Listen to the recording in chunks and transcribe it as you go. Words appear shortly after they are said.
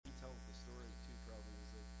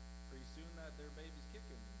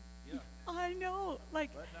know, like,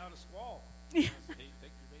 letting out a squall. Yeah. Hey,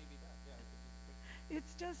 take your baby back. Yeah,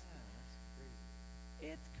 it's just, that's crazy.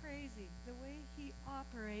 it's crazy. The way he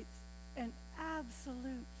operates, and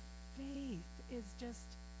absolute faith is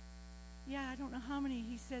just, yeah, I don't know how many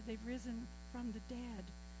he said they've risen from the dead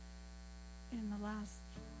in the last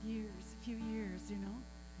few years, you know.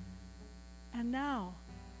 And now,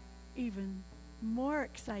 even more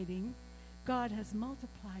exciting, God has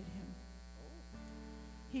multiplied him.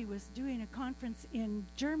 He was doing a conference in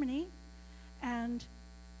Germany, and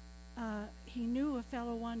he knew a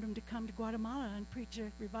fellow wanted him to come to Guatemala and preach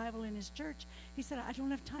a revival in his church. He said, I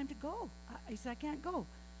don't have time to go. He said, I can't go.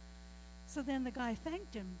 So then the guy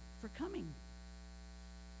thanked him for coming.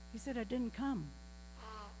 He said, I didn't come.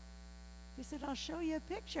 He said, I'll show you a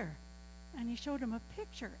picture. And he showed him a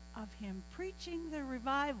picture of him preaching the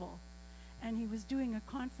revival. And he was doing a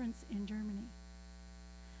conference in Germany.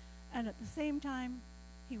 And at the same time,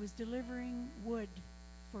 he was delivering wood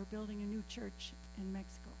for building a new church in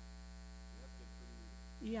Mexico.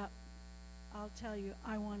 Yeah, I'll tell you,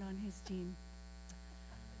 I want on his team.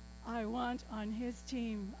 I want on his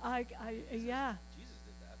team. Yeah. Jesus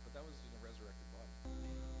did that, but that was in a resurrected body.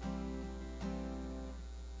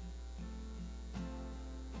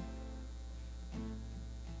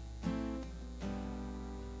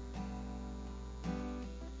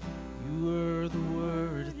 You were the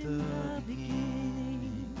Word at the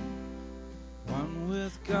beginning, one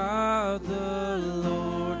with God the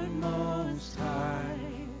Lord Most High.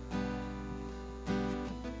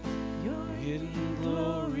 Your hidden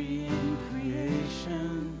glory in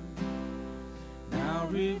creation, now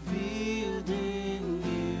revealed in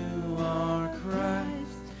you are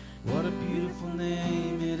Christ. What a beautiful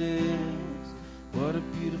name it is. What a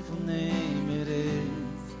beautiful name it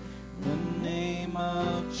is. The name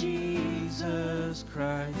of Jesus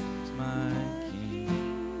Christ, my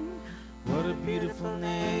King. What a beautiful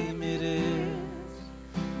name it is.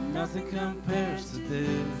 Nothing compares to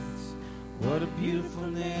this. What a beautiful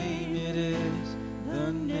name it is.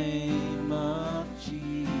 The name of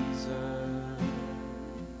Jesus.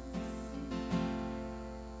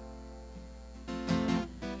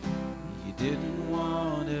 You didn't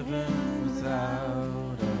want heaven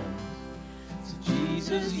without us. So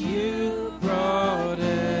Jesus, you brought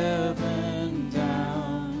heaven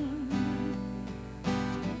down.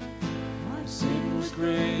 My sin was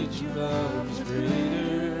great, your love was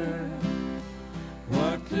greater.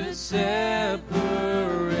 What could separate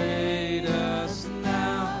us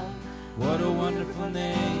now? What a wonderful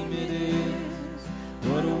name it is.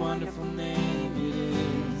 What a wonderful name it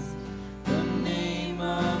is. The name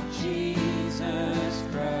of Jesus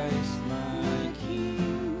Christ, my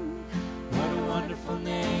King. What a wonderful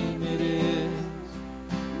name it is.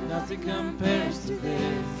 Nothing compares to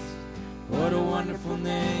this. What a wonderful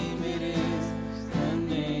name it is. The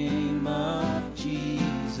name of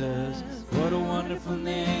Jesus. What a wonderful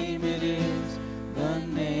name it is. The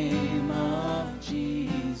name of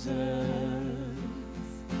Jesus.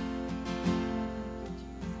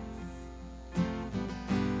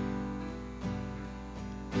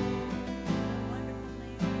 Wonderful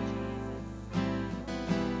name of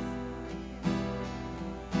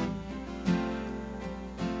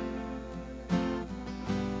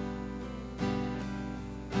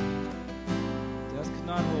Death could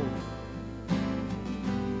not hold.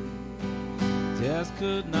 Death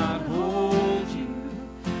could not hold you.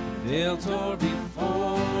 Veil tore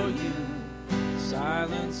before you.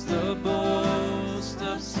 Silence the boast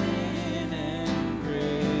of sin and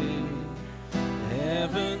grave. The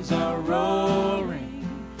heavens are roaring,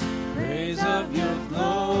 praise of your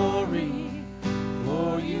glory.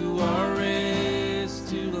 For you are raised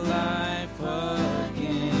to life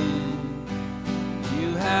again.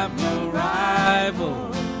 You have no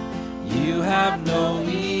rival, you have no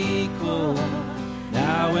equal.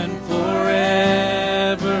 Now and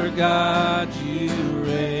forever, God, you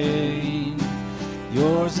reign.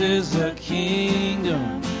 Yours is the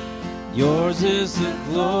kingdom, yours is the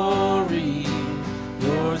glory,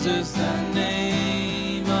 yours is the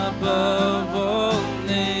name above all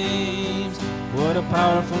names. What a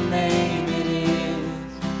powerful name it is.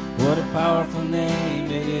 What a powerful name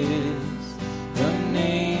it is. The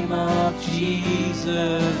name of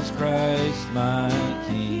Jesus Christ, my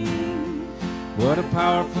King. What a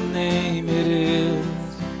powerful name it is.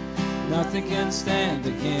 Nothing can stand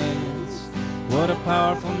against. What a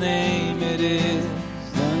powerful name it is.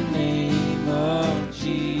 The name of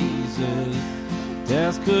Jesus.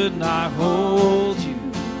 Death could not hold you.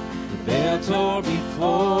 The veil tore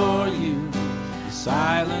before you. You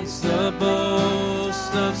silenced the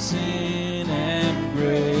boast of sin and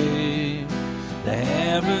grave. The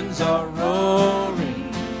heavens are roaring,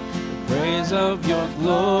 praise of your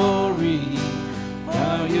glory.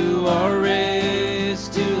 Now you are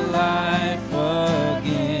raised to life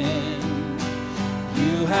again.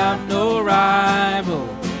 You have no rival,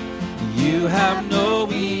 you have no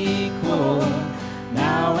equal.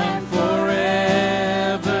 Now and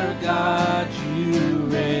forever, God, you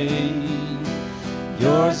reign.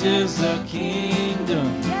 Yours is the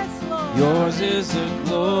kingdom, yours is the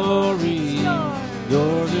glory,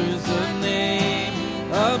 yours is the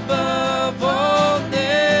name above all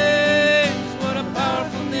names. What a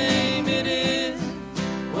powerful name it is,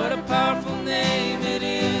 what a powerful name it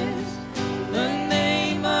is, the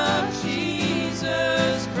name of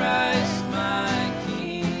Jesus Christ my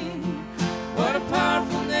King. What a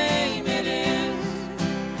powerful name it is,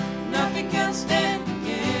 nothing can stand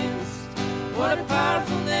against. What a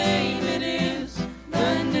powerful name it is,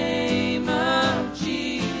 the name of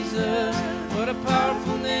Jesus. What a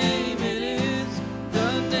powerful name it is,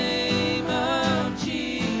 the name of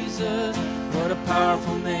Jesus. What a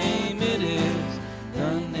powerful name it is,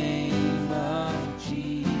 the name of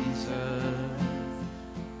Jesus.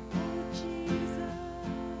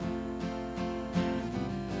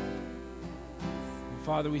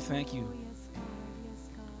 Father, we thank you.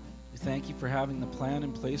 We thank you for having the plan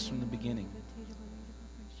in place from the beginning.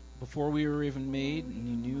 Before we were even made and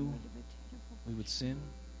you knew we would sin,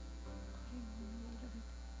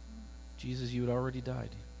 Jesus, you had already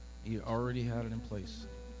died. You already had it in place.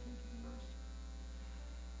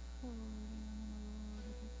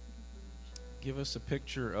 Give us a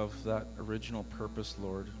picture of that original purpose,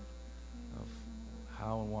 Lord, of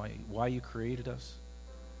how and why you created us.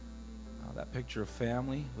 That picture of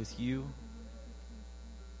family with you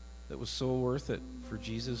that was so worth it for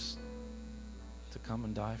Jesus to come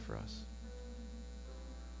and die for us.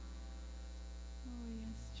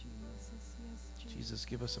 Jesus,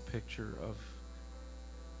 give us a picture of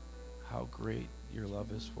how great your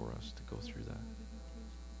love is for us to go through that.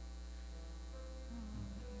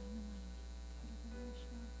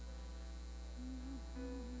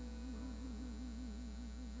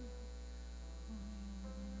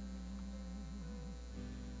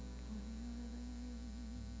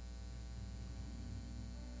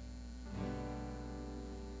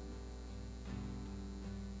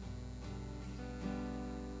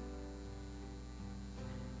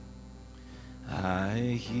 I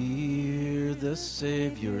hear the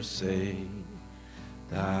Savior say,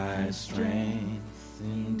 thy strength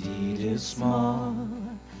indeed is small.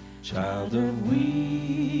 Child of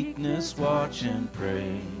weakness, watch and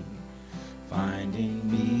pray, finding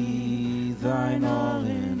me thine all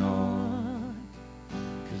in all.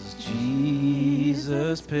 'Cause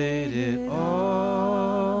Jesus paid it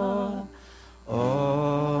all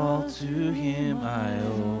to him I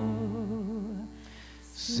owe.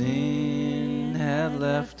 Sin had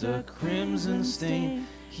left a crimson stain,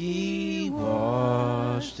 he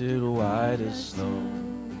washed it white as snow.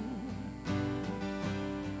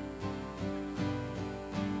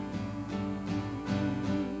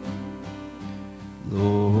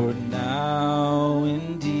 Lord, now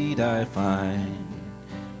indeed I find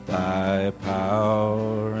thy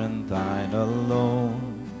power and thine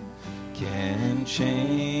alone can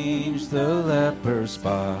change the leper's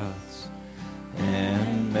spots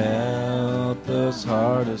and melt this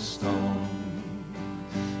heart of stone.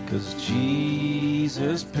 'Cause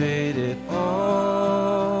Jesus paid it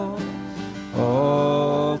all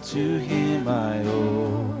to him I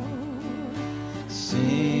owe.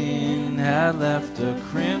 Sin had left a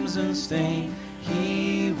crimson stain,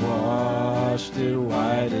 he washed it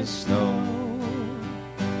white as snow.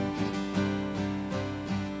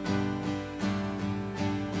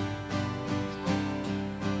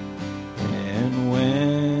 And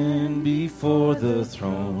when before the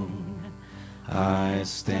throne I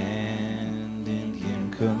stand in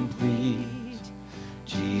him complete,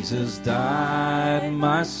 Jesus died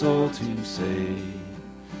my soul to save,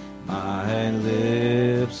 my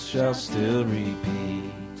lips shall still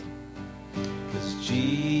repeat. 'Cause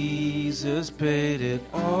Jesus paid it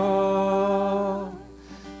all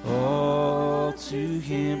to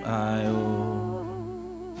him I owe.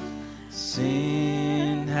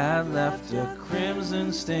 Sin had left a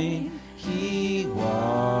crimson stain, he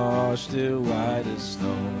washed it white as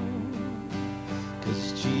snow.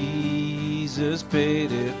 'Cause Jesus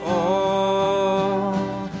paid it all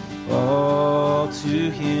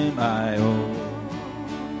to him I owe.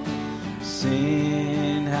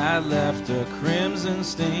 Sin had left a crimson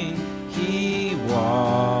stain, he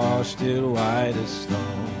washed it white as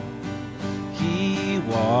snow. He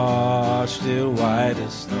washed it white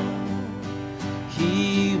as snow.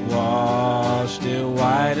 He washed it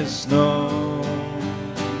white as snow.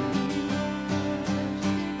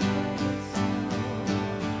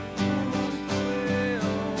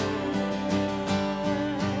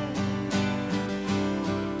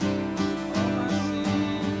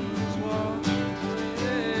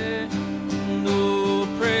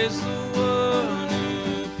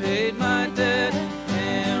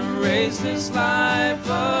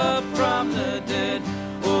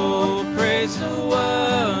 praise the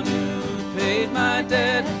one who paid my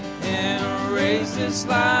debt and raised this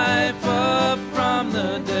life up from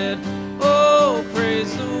the dead. Oh,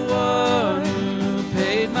 praise the one who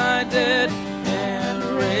paid my debt and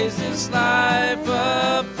raised this life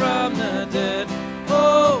up from the dead.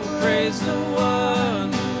 Oh, praise the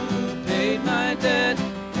one who paid my debt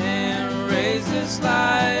and raised this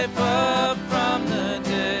life up from the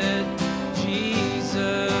dead.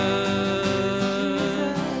 Jesus.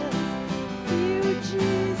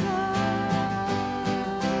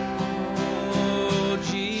 Oh,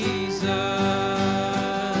 Jesus.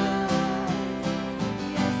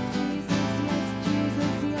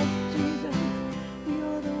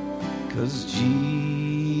 Cause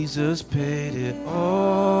Jesus paid it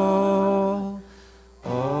all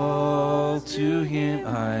to him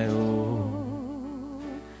I owe.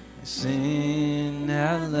 My sin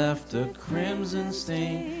had left a crimson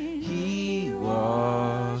stain, he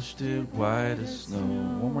washed it white as snow.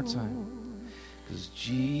 One more time. Cause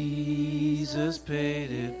Jesus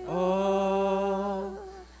paid it all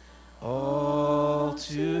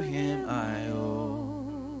to him I owe.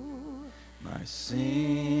 My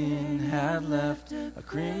sin had left a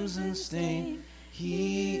crimson stain,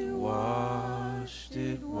 he washed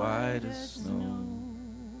it white as snow.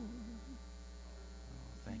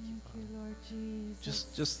 Thank you, Father. Lord Jesus.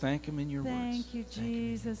 Just thank him in your words. Thank you, Thank him in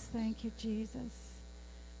your Jesus. Thank you, Jesus.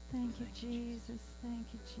 Thank you, Jesus.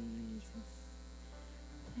 Thank you, Jesus.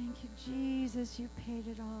 Thank you, Jesus. You paid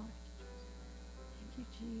it all. Thank you,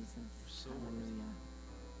 Jesus. So worthy. Hallelujah.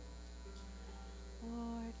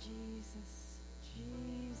 Lord Jesus.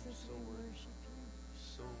 Jesus, So we worthy. worship you.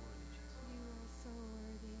 So worthy, Jesus. You are so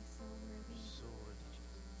worthy, so worthy. So worthy,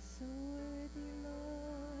 Jesus. So worthy,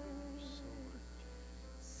 Lord. So worthy,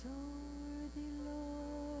 Jesus. So worthy, Lord.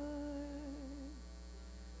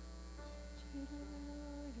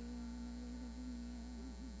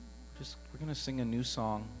 We're going to sing a new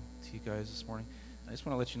song to you guys this morning. I just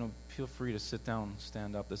want to let you know, feel free to sit down,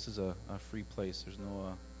 stand up. This is a free place. There's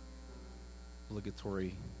no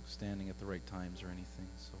obligatory standing at the right times or anything.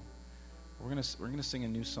 So we're gonna sing a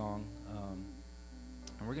new song,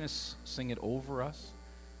 and we're gonna sing it over us.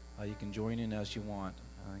 You can join in as you want.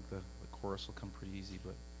 I think the chorus will come pretty easy,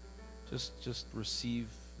 but just receive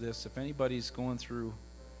this. If anybody's going through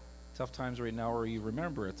tough times right now, or you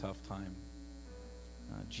remember a tough time,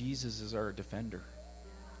 Jesus is our defender.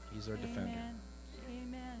 He's our defender.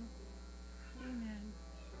 Amen. Amen.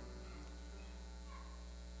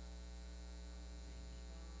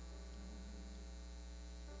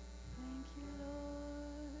 Thank you,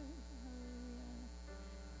 Lord. Hallelujah.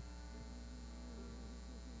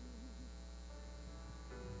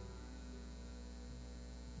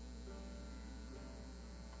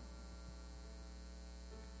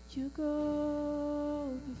 You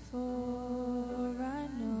go before I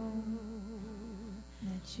know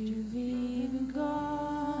that you've even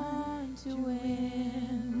gone to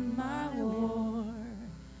win my war.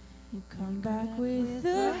 You come back with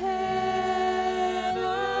the head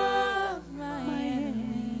of my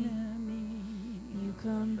enemy. You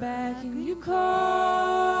come back and you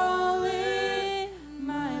call it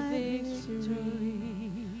my victory.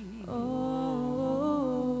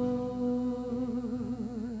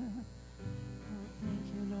 Thank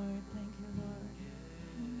you, Lord. Thank you, Lord.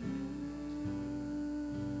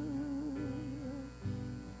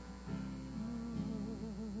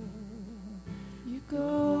 You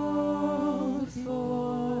go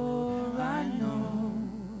before I know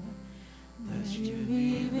that you've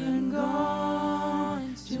even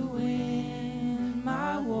gone to win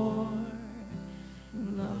my war.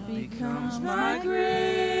 Love becomes my greatest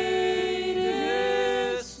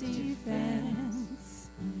defense.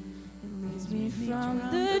 It leads me from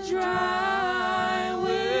the dry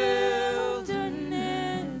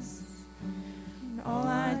wilderness. And all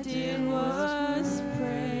I did was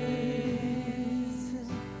praise.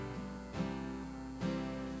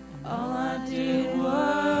 All I did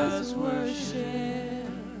was worship.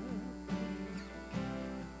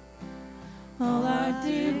 All I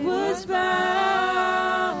did was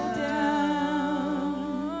bow down.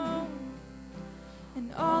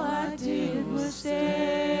 And all I did was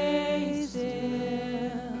stay still.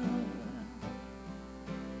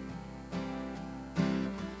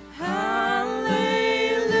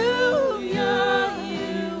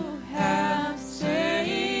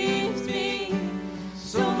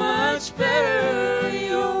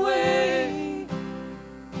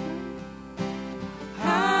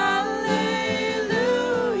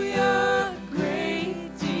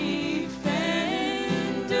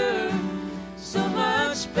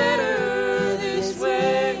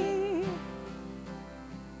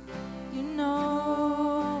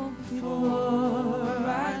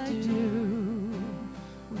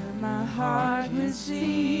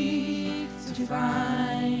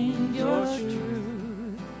 find your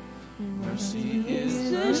truth. Mercy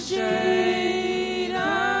is the shade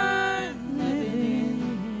I'm living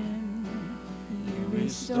in. You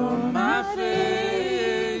restore my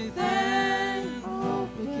faith and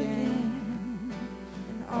hope again.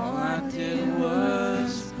 And all I did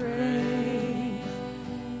was praise.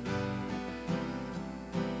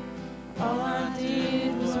 All I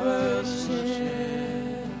did was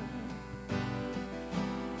worship.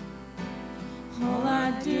 All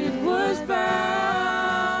I did was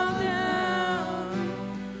bow down.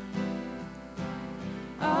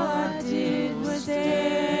 All I did was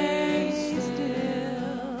stay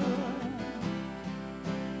still.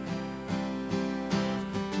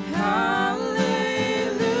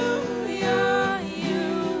 Hallelujah,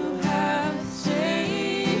 you have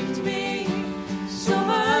saved me. So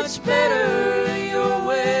much better your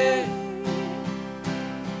way.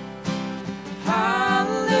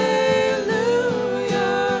 Hallelujah,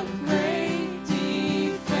 great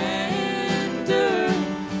defender.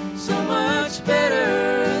 So much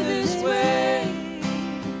better this way.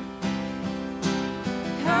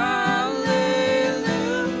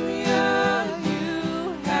 Hallelujah,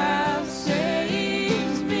 you have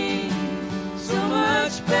saved me. So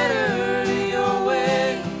much better your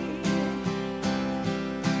way.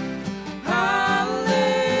 Hallelujah,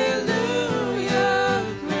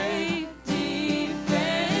 great defender.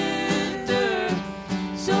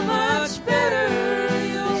 So much better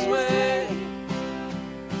your way.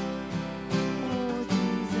 Oh,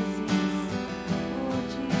 Jesus, yes. Oh,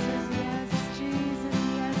 Jesus, yes. Jesus,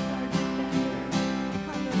 yes, our defender.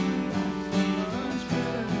 Hallelujah. Much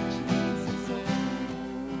better, Jesus.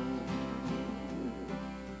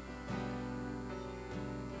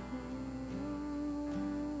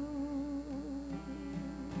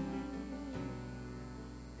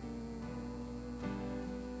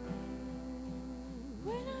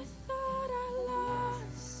 When I thought I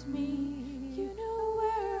lost me, you knew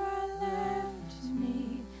where I left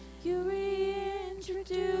me. You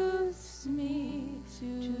reintroduced me to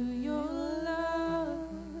your love.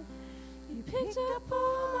 You picked up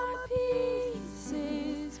all my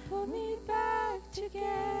pieces, put me back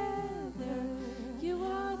together. You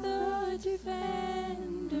are the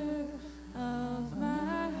defender of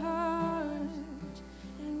my heart.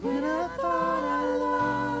 And when I thought I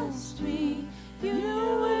lost me, you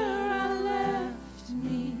knew where I left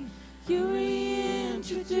me. You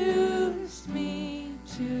reintroduced me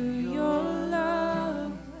to your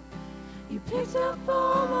love. You picked up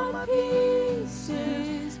all my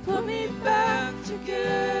pieces, put me back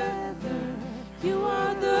together. You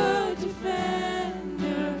are the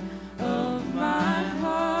defender of my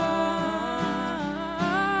heart.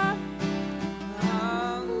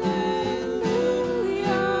 Hallelujah,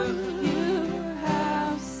 you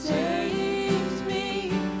have saved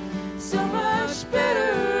me. So much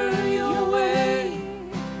better your way.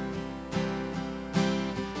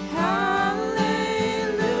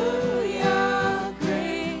 Hallelujah,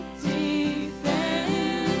 great defender.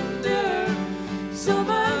 So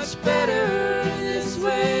much better this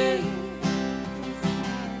way.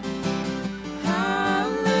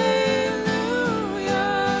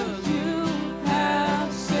 Hallelujah, you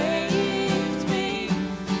have saved me.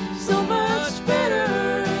 So much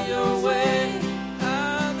better your way.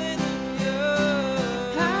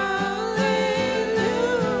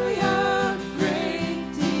 Hallelujah,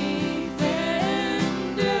 great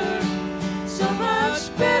defender. So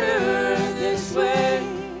much better this way.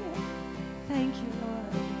 Thank you,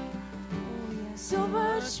 Lord. Oh, yes. So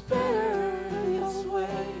much better this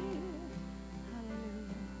way.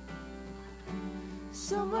 Hallelujah.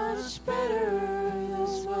 So much better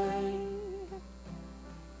this way.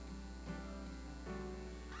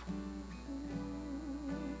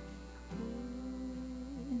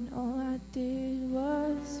 And all I did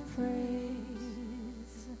was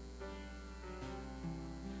praise.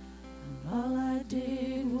 And all I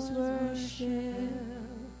did was worship.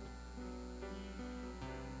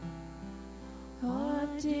 All I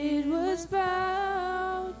did was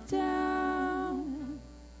bow down.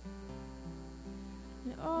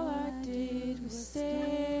 And all I did was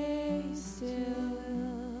stay still.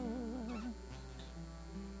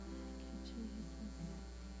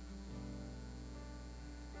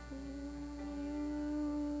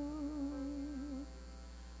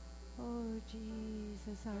 Oh,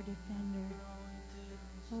 Jesus, our defender.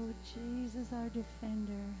 Oh, Jesus, our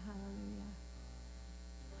defender. Hallelujah.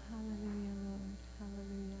 Hallelujah, Lord.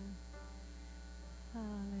 Hallelujah.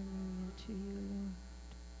 Hallelujah to you, Lord.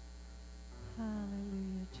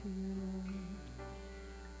 Hallelujah to you, Lord.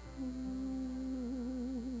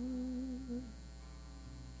 Ooh.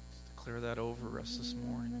 Just declare that over us this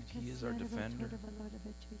morning. He is our defender.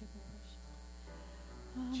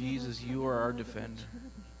 Jesus, you are our defender.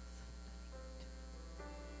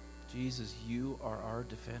 Jesus, you are our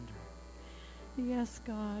defender. Yes,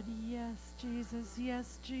 God. Yes, Jesus.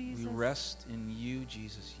 Yes, Jesus. We rest in you,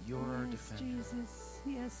 Jesus. You're our defender. Jesus.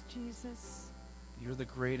 Yes, Jesus. You're the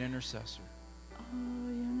great intercessor.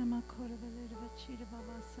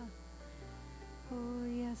 Oh,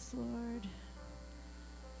 yes, Lord.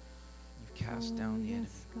 You've cast down the enemy.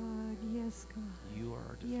 Yes, God. Yes, God. You are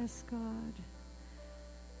our defender. Yes, God.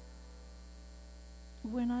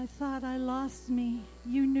 When I thought I lost me,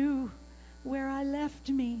 you knew where I left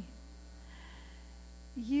me.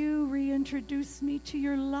 You reintroduced me to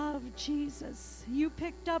your love, Jesus. You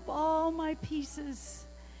picked up all my pieces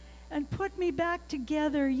and put me back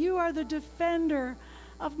together. You are the defender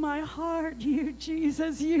of my heart, you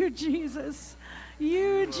Jesus, you Jesus.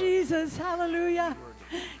 You Jesus, hallelujah.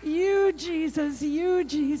 You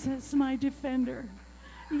Jesus, my defender.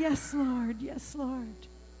 Yes, Lord, yes, Lord.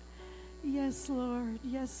 Yes, Lord,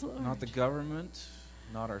 yes, Lord. Not the government,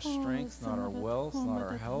 not our strength, not our wealth, not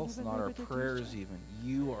our health, not our prayers even.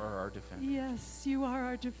 You are our defender. Yes, you are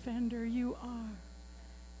our defender. You are.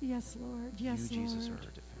 Yes, Lord. Yes, you, Jesus, Lord. are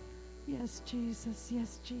our defender. Yes, Jesus.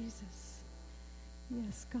 Yes, Jesus.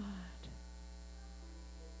 Yes, God.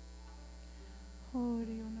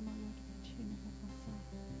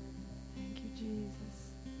 Thank you, Jesus.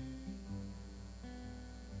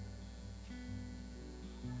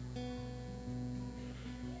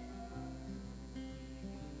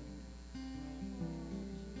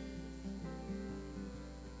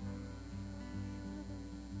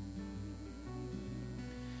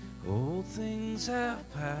 Old things have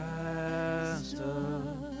passed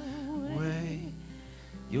away.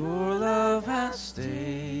 Your love has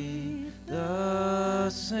stayed the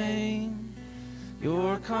same.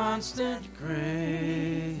 Your constant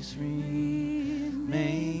grace remains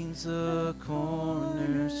a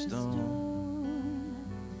cornerstone.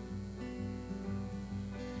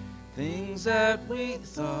 Things that we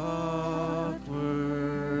thought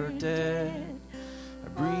were dead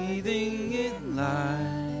are breathing in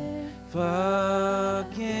life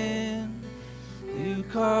again. You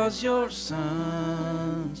cause your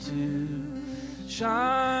sun to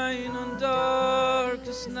shine on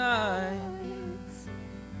darkest nights.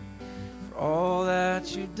 For all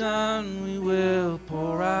that you've done, we will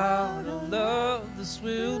pour out our love. This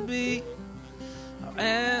will be our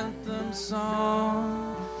anthem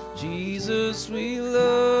song. Jesus, we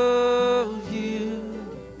love you.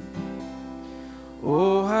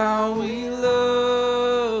 Oh, how we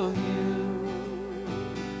love you.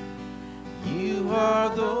 You are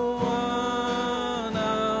the one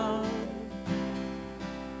our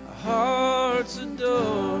hearts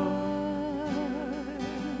adore.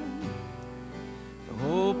 The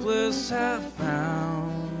hopeless have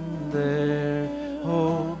found their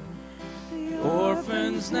hope. The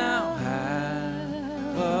orphans now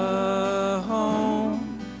have a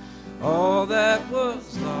home. All that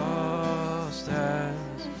was lost has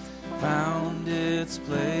found its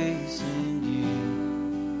place in you.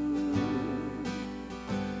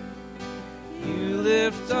 You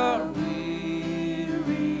lift our weary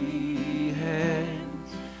heads.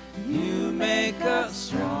 You make us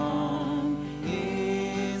strong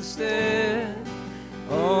instead.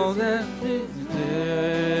 All that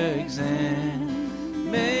legs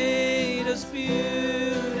and made us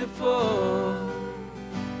beautiful.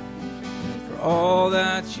 For all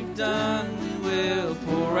that you've done, we will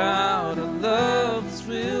pour out our love. This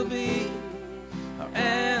will be our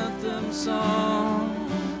anthem song.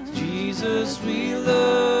 Jesus, we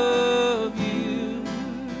love you.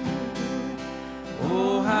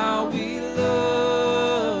 Oh, how we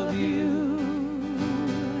love you.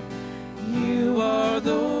 You are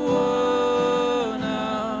the one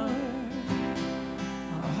our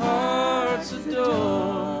hearts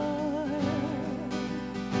adore.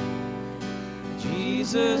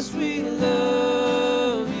 Jesus, we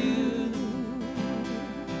love you.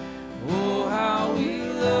 Oh, how we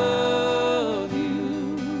love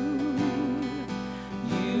you.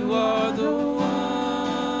 You are the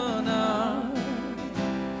one our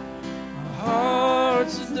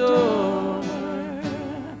hearts adore.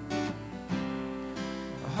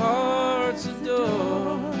 Our hearts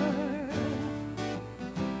adore.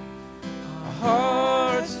 Our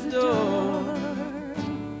hearts adore.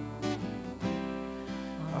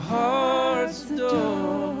 Our hearts adore.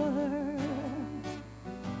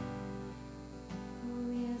 Oh,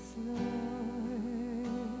 yes, Lord.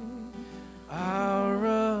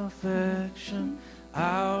 Our affection,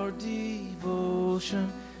 our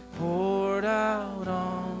devotion poured out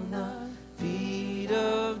on the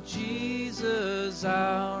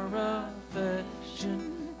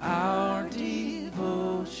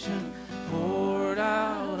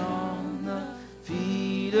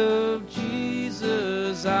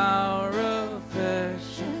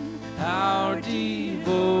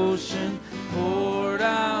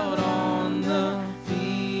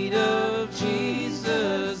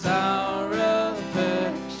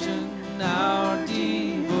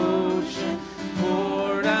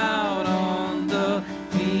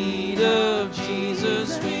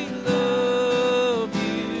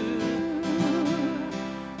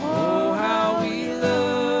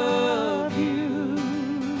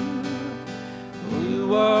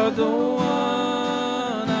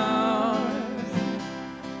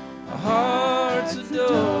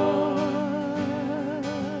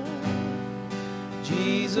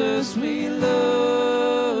Jesus, we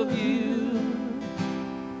love you.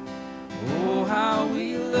 Oh, how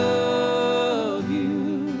we love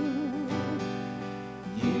you.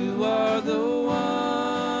 You are the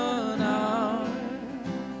one our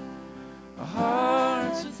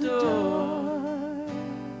hearts adore.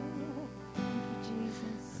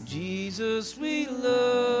 Jesus, we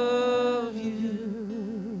love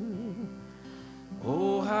you.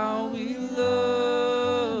 Oh, how we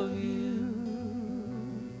love you.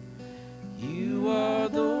 You are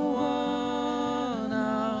the one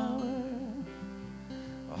our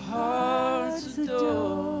hearts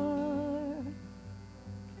adore.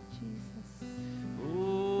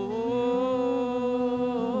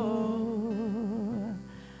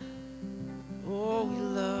 Oh, we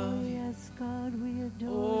love you. Yes, God, we adore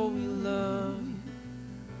Oh, we love you.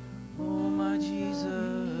 Oh, my Jesus.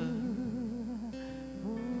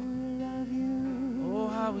 Oh, we love you. Oh,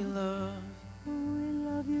 how we love. Oh, we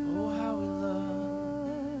love you. Oh, how we love.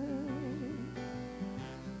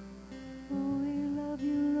 Oh, we love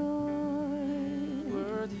you, Lord.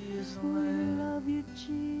 Worthy is the We Lamb. love you,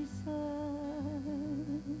 Jesus.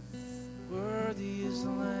 Worthy is the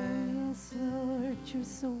Lamb. Yes, Lord, you're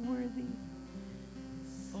so worthy.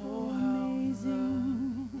 So Oh, how we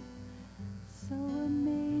amazing. So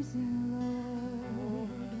amazing, Oh, Lord.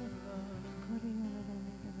 how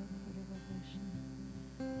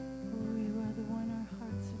Oh, you are the one our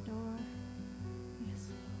hearts adore. Yes,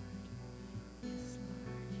 Lord. Yes, Lord.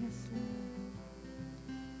 Yes, Lord.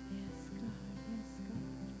 Yes, God. Yes, God.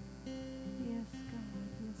 Yes, God.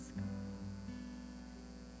 Yes, God.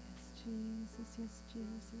 Yes, Jesus. Yes,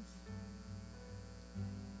 Jesus.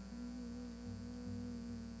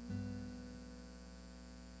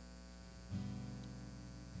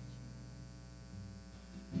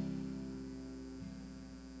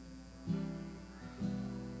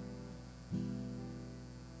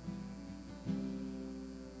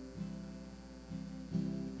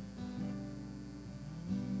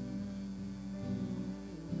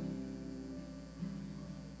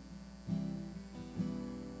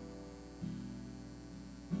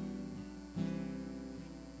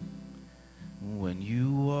 When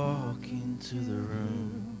you walk into the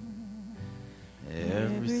room,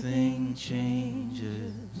 everything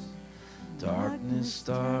changes. Darkness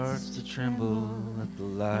starts to tremble at the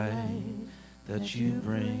light that you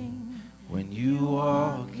bring. When you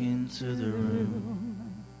walk into the room,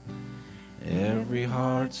 every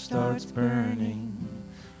heart starts burning.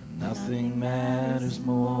 Nothing matters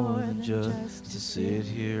more than just to sit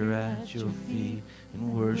here at your feet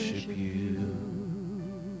and worship you.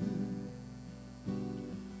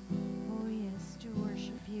 Oh, yes, to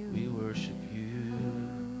worship you. We worship you.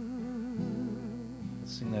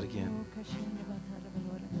 Let's sing that again.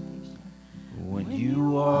 When you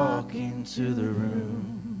walk into the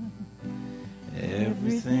room,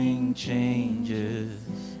 everything changes.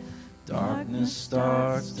 Darkness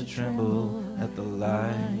starts to tremble at the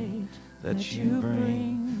light that you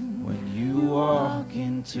bring. When you walk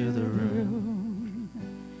into the room,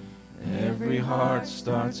 every heart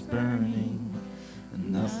starts burning.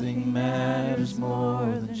 And nothing matters more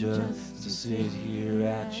than just to sit here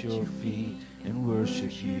at your feet and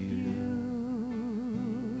worship you.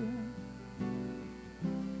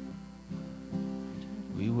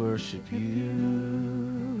 We worship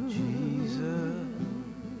you, Jesus.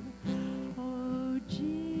 Oh,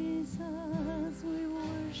 Jesus, we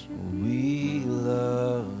worship you. We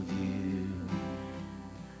love you.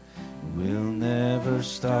 We'll never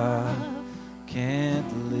stop.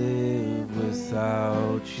 Can't live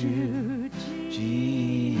without you,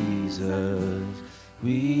 Jesus.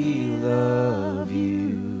 We love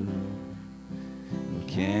you. We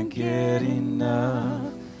can't get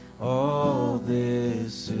enough. All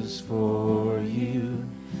this is for you,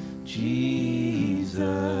 Jesus.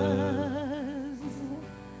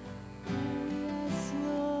 Yes,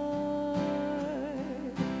 Lord.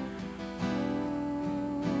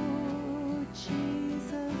 Oh,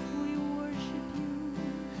 Jesus, we worship you.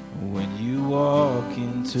 When you walk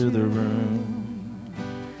into the room,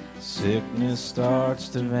 sickness starts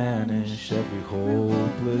to vanish. Every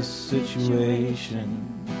hopeless situation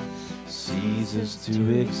ceases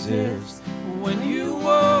to exist. When you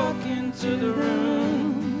walk into the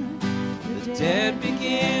room, the dead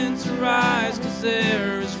begin to rise, 'cause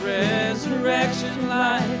there is resurrection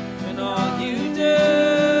life in all you do.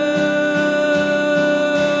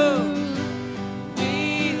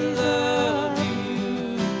 We love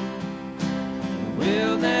you.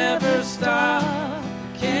 We'll never stop.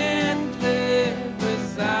 Can't live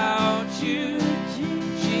without you,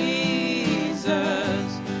 Jesus.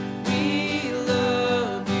 We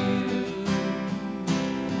love you.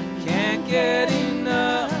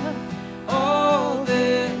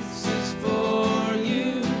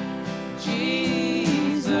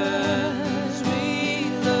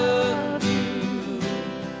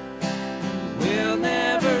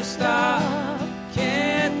 never stop.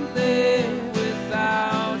 Can't live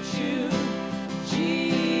without you,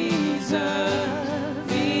 Jesus.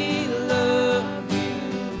 We love you.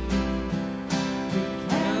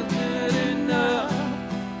 Can't get enough.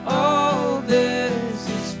 All this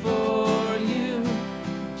is for you,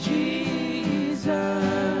 Jesus.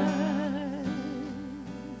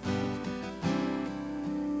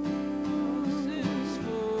 This is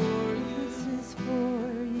for you. This is for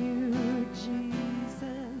you,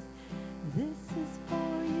 Jesus. This is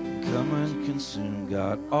for you. Come and consume,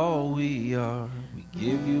 God, all we are. We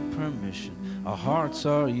give you permission. Our hearts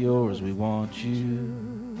are yours. We want you.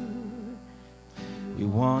 We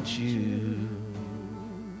want you.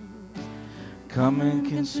 Come and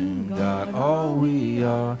consume, God, all we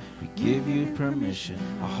are. We give you permission.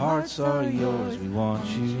 Our hearts are yours. We want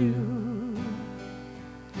you.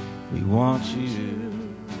 We want you.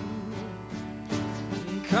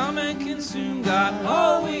 Come and consume, God,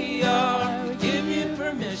 all we are. We give you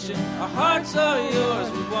permission. Our hearts are yours.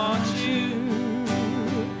 We want you.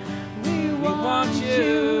 We want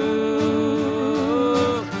you.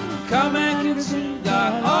 Come and consume,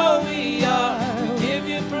 God, all we are. We give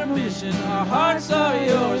you permission. Our hearts are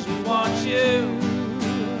yours. We want you.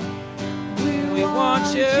 We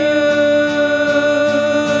want you.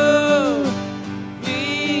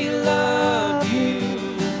 We love you.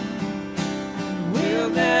 We'll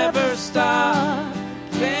never stop.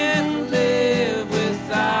 Can't live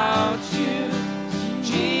without you,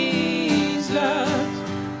 Jesus.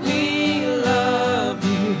 We love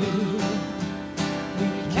you. We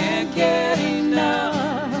can't get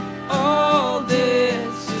enough. All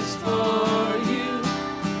this is for you,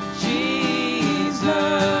 Jesus.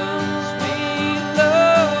 We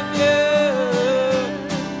love you.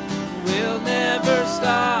 We'll never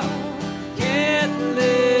stop. Can't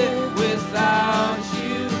live without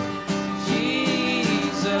you,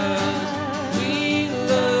 Jesus. We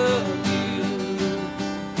love you.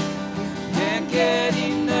 Can't get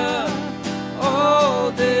enough.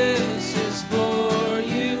 All this is for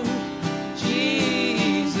you,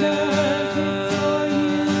 Jesus.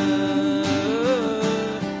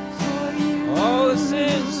 All this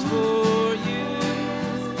is for you.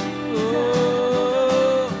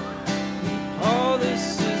 All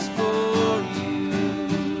this is for you.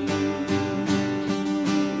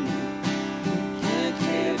 Can't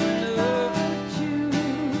get enough.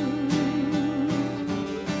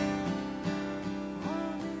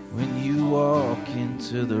 When you walk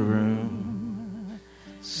into the room,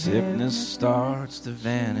 sickness starts to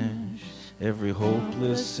vanish. Every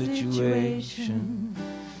hopeless situation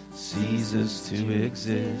ceases to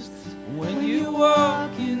exist. When you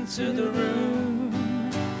walk into the room,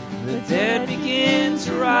 the dead begin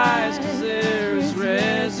to rise, 'cause there is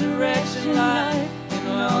resurrection life in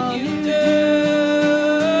all you do.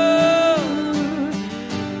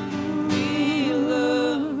 We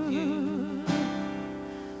love you,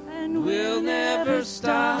 and we'll never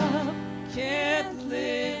stop. Can't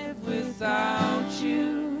live without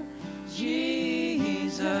you,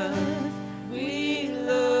 Jesus. We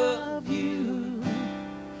love you.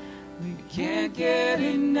 We can't get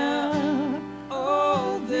enough.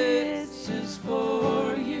 All this is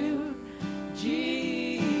for you,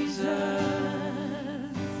 Jesus.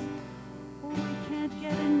 Oh, we can't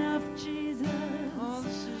get enough, Jesus. All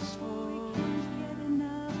this is for We can't get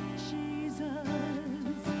enough, Jesus.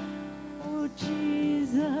 Oh,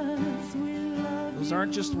 Jesus, we love Those you.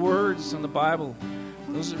 aren't just words in the Bible.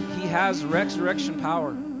 Those are, he has resurrection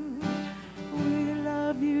power. We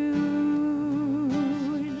love you.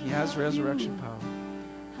 He has resurrection power.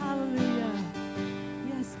 Hallelujah.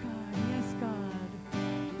 Yes, God. Yes,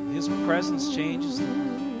 God. His presence changes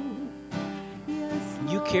things. Yes,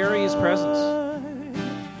 You carry his presence. Lord.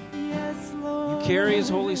 Yes, Lord. You carry his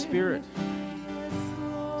Holy Spirit. Yes,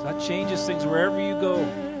 Lord. That changes things wherever you go.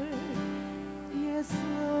 Yes,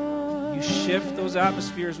 Lord. You shift those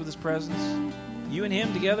atmospheres with his presence. You and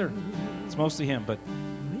him together. It's mostly him, but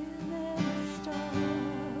We'll never stop.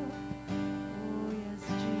 Oh, yes,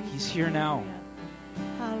 Jesus. he's here now.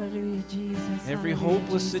 Hallelujah, Jesus. Every Hallelujah,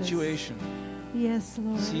 hopeless Jesus. situation Yes,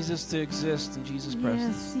 Lord. ceases to exist in Jesus'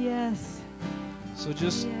 presence. Yes, So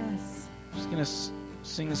just yes. going to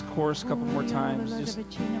sing this chorus a couple more times. Just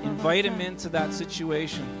invite him into that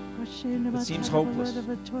situation that seems hopeless.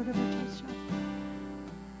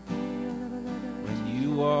 When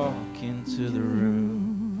you walk into the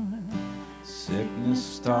room, sickness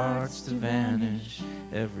starts to vanish.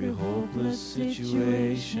 Every hopeless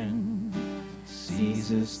situation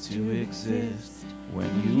ceases to exist. When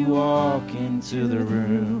you walk into the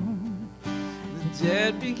room, the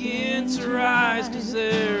dead begin to rise, 'cause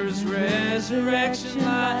there is resurrection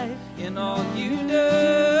life in all you do.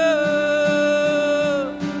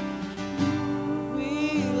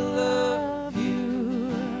 We love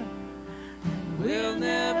you. We'll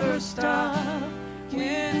never stop.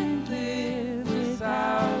 Can't live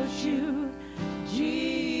without you.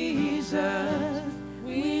 Jesus,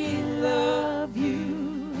 we love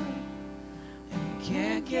you. And we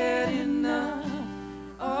can't get enough.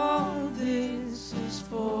 All this is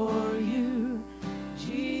for you,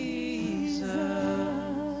 Jesus.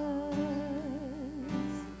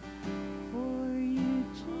 For you,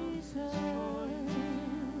 Jesus.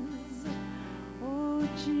 Oh,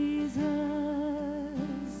 Jesus.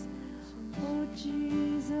 Oh,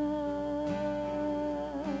 Jesus.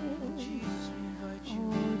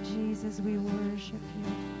 Oh, Jesus, we worship you.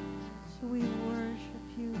 We worship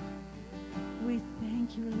you. We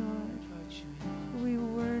thank you, Lord. We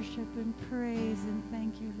worship and praise and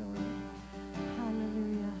thank you, Lord.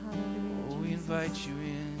 Hallelujah, hallelujah. Oh, we invite you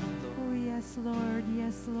in, Lord. Oh, yes, Lord,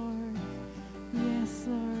 yes, Lord. Yes,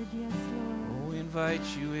 Lord, yes, Lord. Oh, we invite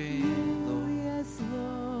you in, Oh, Lord. yes,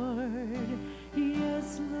 Lord.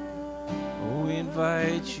 Yes, Lord. Oh, we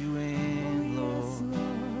invite you in, Yes, Lord.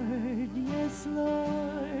 Lord. Yes,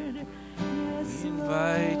 Lord. Yes, We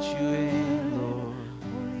invite you in, Lord.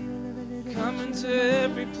 Come into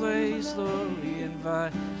every place, Lord. We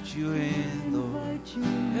invite you in, Lord.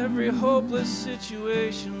 Every hopeless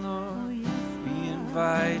situation, Lord. We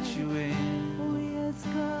invite you in, Oh, yes,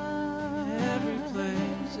 God.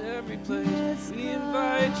 every place. We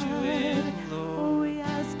invite you in, Oh, Lord. we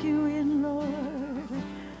ask you in, Lord.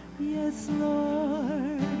 Yes,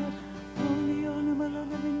 Lord.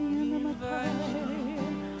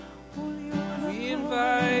 We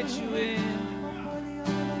invite you in.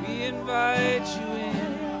 We invite you in.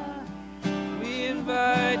 We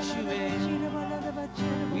invite you in.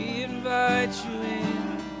 We invite you in.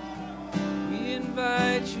 We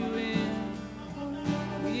invite you in.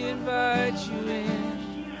 We invite you in.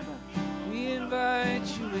 We invite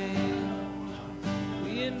you in.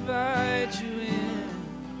 We invite you in.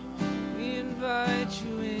 We invite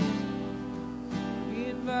you in. We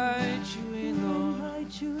invite you in, Lord.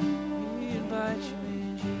 We invite you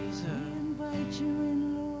in, Jesus.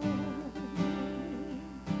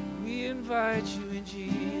 We invite you in,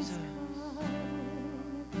 Jesus.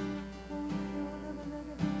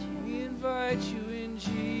 We invite you in,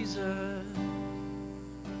 Jesus.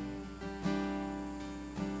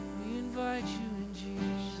 We invite you in,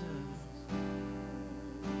 Jesus.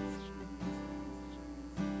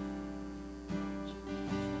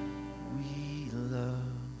 We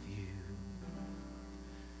love you.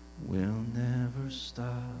 We'll never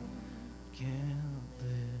stop. Can't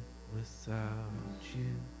live without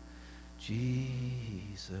you.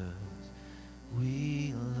 Jesus,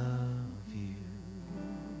 we love you.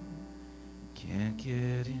 Can't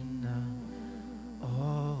get enough.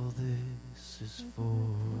 All this is for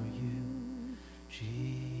you,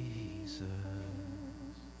 Jesus.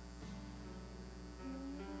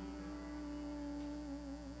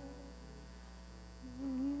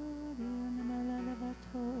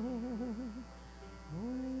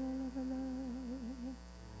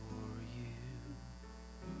 For you.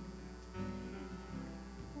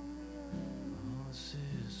 All this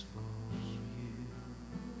is for you.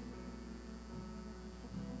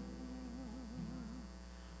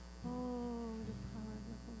 Oh, the power of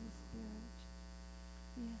the Holy Spirit.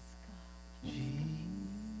 Yes, God.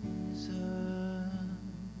 Jesus,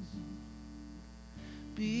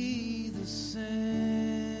 be the center,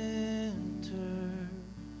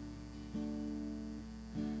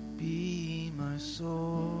 be my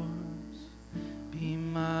source, be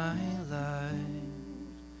my light,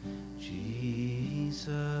 Jesus.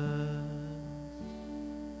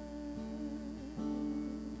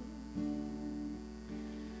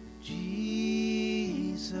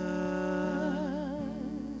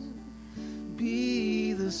 Jesus,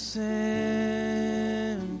 be the center,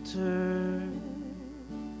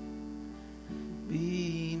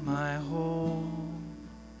 be my home,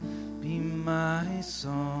 be my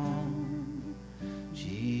song,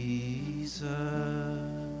 Jesus.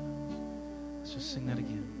 Let's just sing that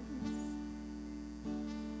again.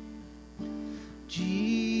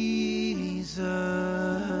 Jesus,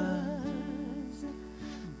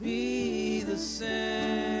 be the center,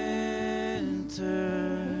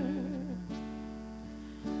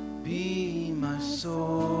 be my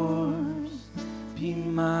source, be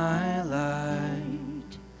my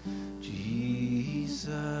light, Jesus.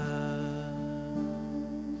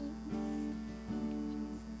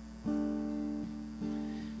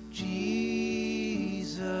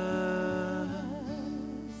 Jesus,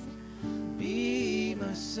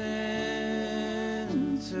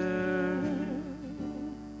 shelter,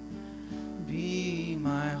 be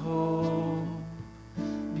my hope,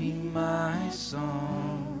 be my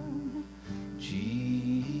song,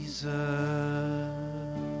 Jesus.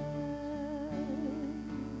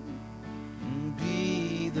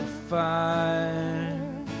 Be the fire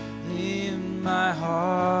in my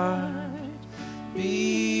heart,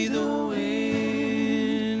 be the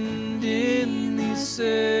wind in these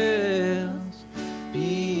sails,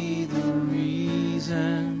 be the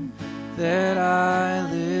reason that I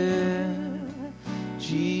live,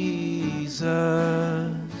 Jesus,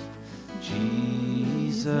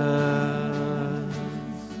 Jesus.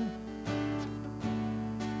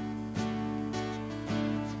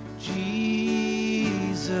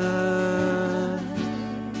 Jesus,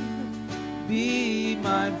 be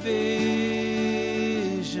my vision,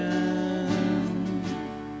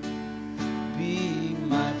 be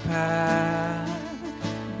my path,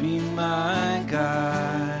 be my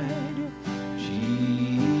guide,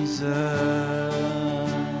 Jesus.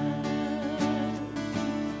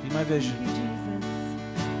 Be my vision.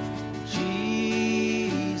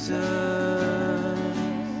 Jesus,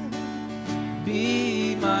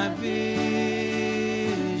 be my vision,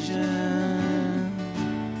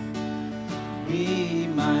 be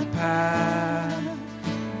my path,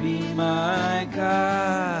 be my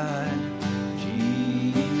guide,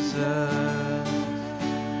 Jesus.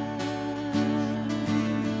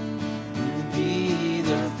 Be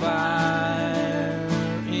the fire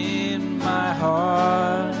in my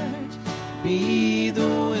heart, be the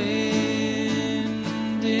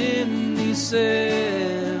wind in these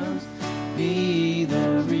sails, be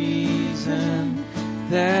the reason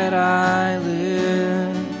that I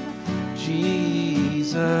live,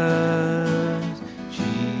 Jesus,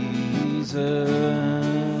 Jesus.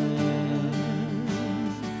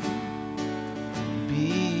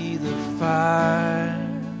 Be the fire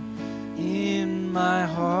in my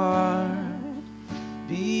heart,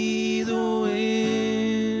 be the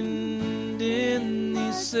wind in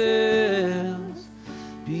these sails,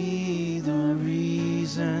 be the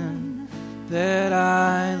reason that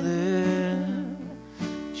I live,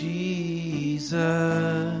 Jesus,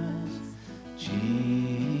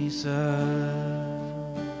 Jesus.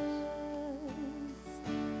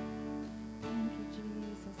 Thank you,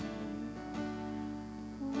 Jesus.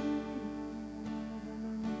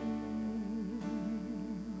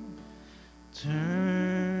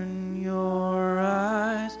 Turn your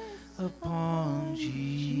eyes upon Jesus.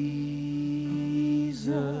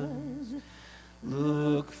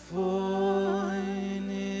 Look full in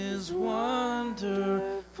his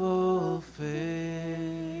wonderful face,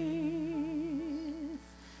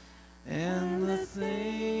 and the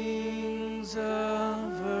things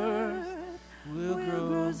of earth will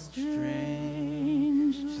grow strangely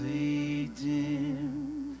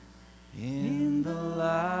dim in the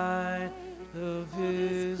light of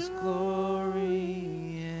his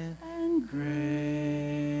glory and grace.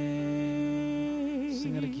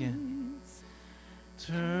 Sing it again.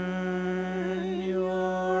 Turn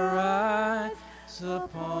your eyes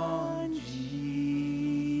upon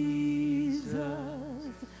Jesus.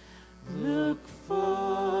 Look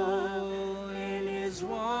full in his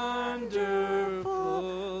wonderful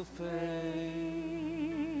face,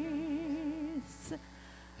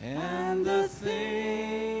 and the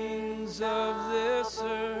things of this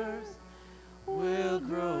earth will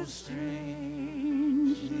grow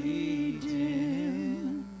strangely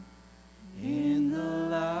dim in the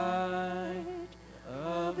light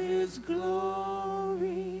of his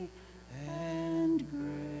glory and grace.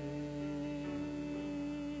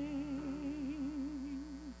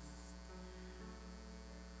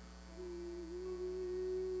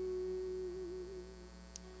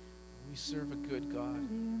 We serve a good God.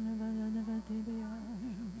 We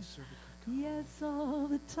serve a good God. Yes, all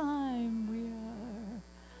the time we are.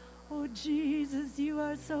 Oh, Jesus, you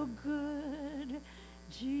are so good.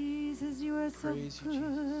 Jesus, you are so Praise you,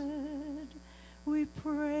 good. We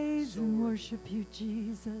praise So and worthy. worship you,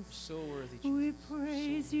 Jesus. So worthy, We Jesus.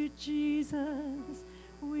 praise you, Jesus.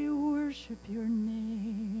 We worship your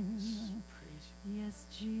name. Praise you. Yes,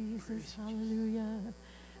 Jesus. Praise you, Hallelujah.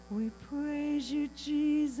 We praise you,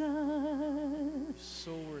 Jesus.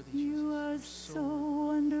 So worthy, You Jesus. are so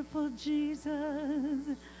wonderful, Jesus.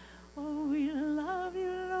 Oh, we love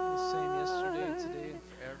you, Lord. The same yesterday, today, and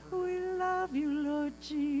forever. We love you, Lord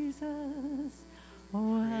Jesus.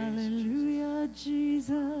 Oh, Praise you, hallelujah,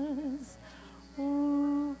 Jesus.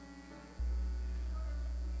 Oh,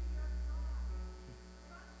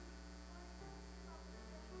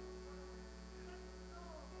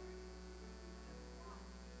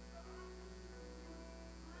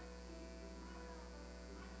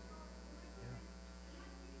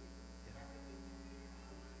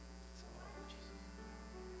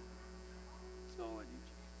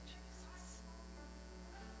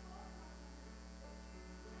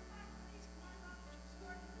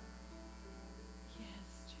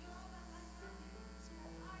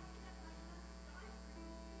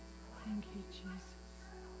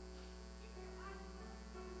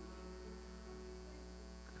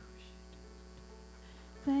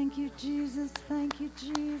 Thank you, Jesus. Thank you,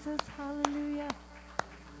 Jesus. Hallelujah.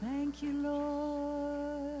 Thank you,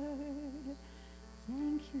 Lord.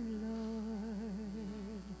 Thank you, Lord.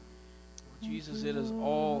 Thank Jesus, you, it is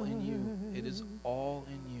all in you. Lord. It is all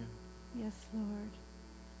in you. Yes, Lord.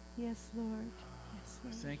 Yes, Lord. Yes,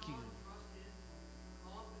 Lord. Thank you.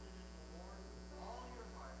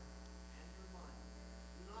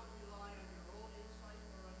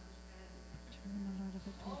 Turn the Lord of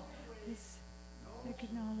the good. Yes.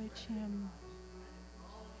 Acknowledge Him.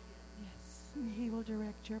 Yes. And He will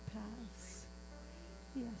direct your paths.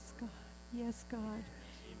 Yes, God. Yes, God.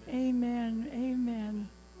 Amen. Amen.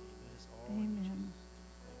 Amen.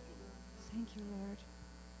 Thank you, Lord.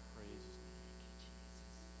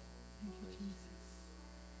 Thank you, Jesus.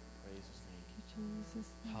 Praise His name. Thank you, Jesus.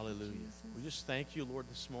 Thank you, Hallelujah. Jesus. We just thank you, Lord,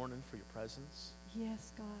 this morning for your presence.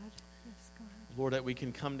 Yes, God. Yes, God. Lord, that we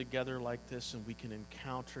can come together like this and we can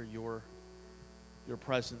encounter your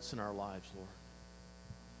presence in our lives, Lord.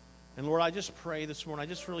 And Lord, I just pray this morning, I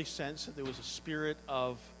just really sense that there was a spirit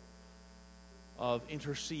of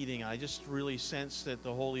interceding. I just really sense that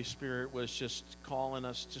the Holy Spirit was just calling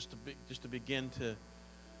us just to begin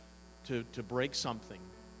to break something.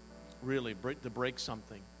 Really, break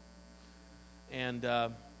something. And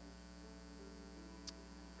I'm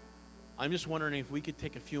just wondering if we could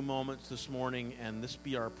take a few moments this morning and this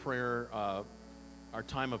be our prayer, our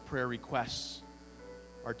time of prayer requests,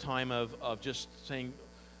 our time of just saying,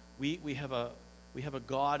 we have a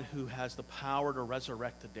God who has the power to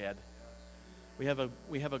resurrect the dead. We have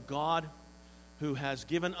a God who has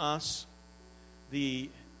given us these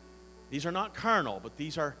are not carnal, but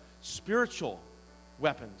these are spiritual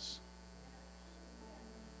weapons.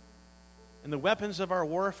 And the weapons of our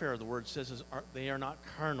warfare, the Word says, they are not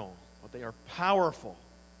carnal, but they are powerful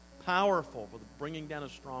for the bringing down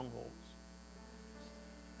of strongholds.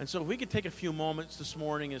 And so if we could take a few moments this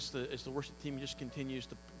morning as the worship team just continues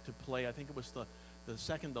to play, I think it was the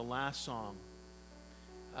last song.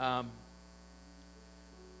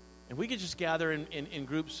 If we could just gather in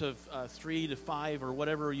groups of 3 to 5 or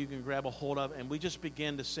whatever you can grab a hold of, and we just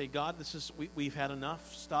begin to say, God, we've had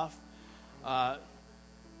enough stuff.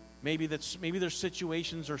 Maybe there's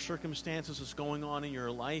situations or circumstances that's going on in your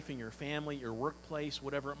life, in your family, your workplace,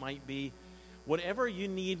 whatever it might be. Whatever you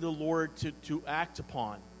need the Lord to act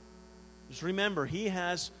upon. Just remember, He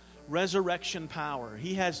has resurrection power.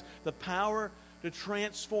 He has the power to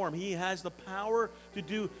transform. He has the power to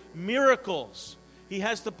do miracles. He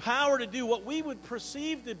has the power to do what we would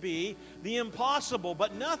perceive to be the impossible.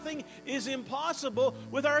 But nothing is impossible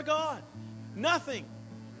with our God. Nothing.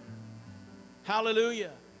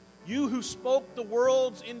 Hallelujah. You who spoke the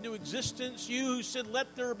worlds into existence, you who said,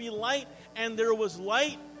 let there be light, and there was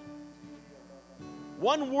light.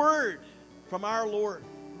 One word from our Lord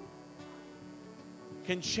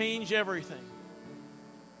can change everything.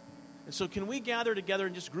 And so can we gather together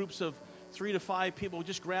in just groups of 3 to 5 people,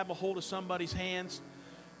 just grab a hold of somebody's hands,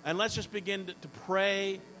 and let's just begin to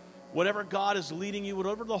pray whatever God is leading you,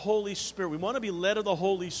 whatever the Holy Spirit. We want to be led of the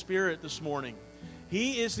Holy Spirit this morning.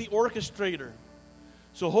 He is the orchestrator.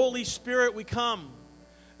 So Holy Spirit, we come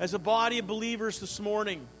as a body of believers this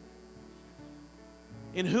morning,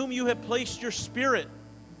 in whom you have placed your Spirit,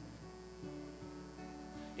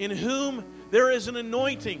 in whom there is an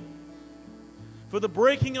anointing for the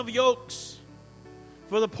breaking of yokes,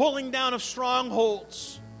 for the pulling down of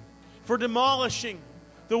strongholds, for demolishing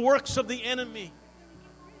the works of the enemy.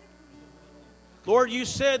 Lord, you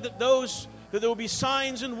said that there will be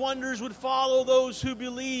signs and wonders would follow those who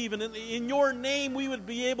believe, and in your name we would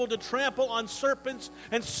be able to trample on serpents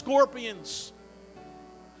and scorpions.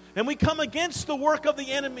 And we come against the work of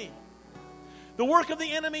the enemy. The work of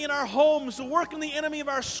the enemy in our homes, the work of the enemy of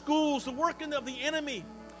our schools, the work of the enemy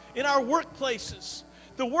in our workplaces,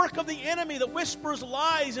 the work of the enemy that whispers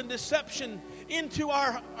lies and deception into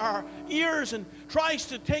our ears and tries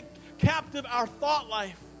to take captive our thought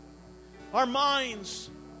life, our minds,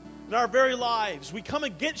 and our very lives. We come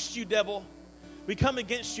against you, devil. We come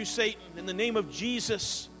against you, Satan, in the name of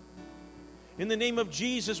Jesus. In the name of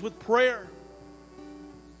Jesus, with prayer.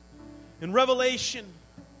 In revelation,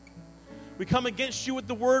 we come against you with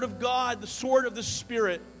the Word of God, the sword of the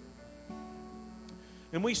Spirit.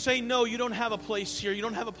 And we say, no, you don't have a place here. You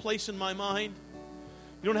don't have a place in my mind.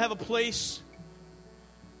 You don't have a place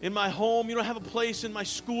in my home. You don't have a place in my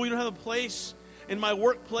school. You don't have a place in my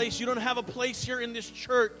workplace. You don't have a place here in this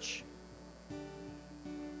church.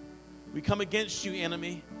 We come against you,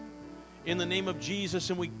 enemy, in the name of Jesus,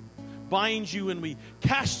 and we bind you and we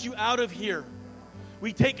cast you out of here.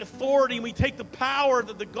 We take authority and we take the power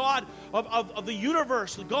that the God of the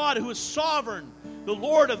universe, the God who is sovereign, the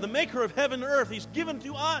Lord of the maker of heaven and earth. He's given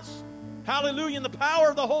to us. Hallelujah. In the power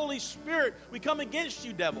of the Holy Spirit, we come against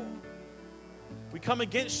you, devil. We come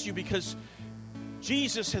against you because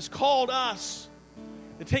Jesus has called us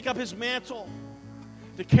to take up his mantle,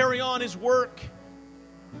 to carry on his work.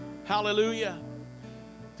 Hallelujah.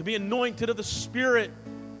 To be anointed of the Spirit.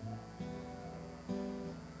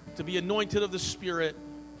 To be anointed of the Spirit.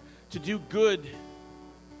 To do good.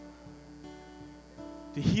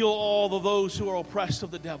 To heal all of those who are oppressed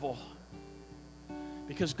of the devil.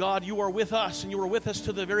 Because God, you are with us, and you are with us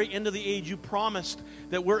to the very end of the age. You promised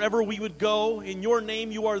that wherever we would go, in your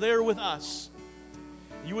name, you are there with us.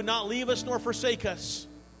 You would not leave us nor forsake us.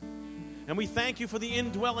 And we thank you for the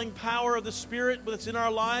indwelling power of the Spirit that's in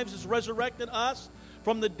our lives, has resurrected us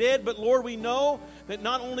from the dead. But Lord, we know that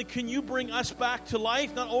not only can you bring us back to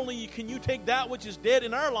life, not only can you take that which is dead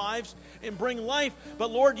in our lives and bring life,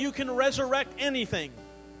 but Lord, you can resurrect anything.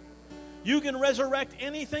 You can resurrect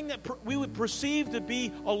anything that we would perceive to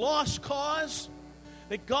be a lost cause.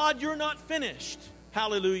 That God, you're not finished.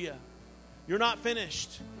 Hallelujah. You're not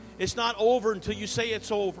finished. It's not over until you say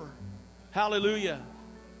it's over. Hallelujah.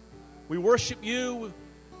 We worship you.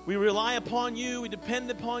 We rely upon you. We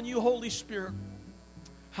depend upon you, Holy Spirit.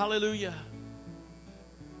 Hallelujah.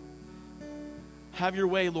 Have your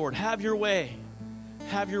way, Lord. Have your way.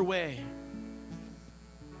 Have your way.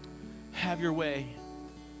 Have your way.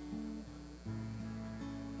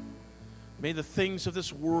 May the things of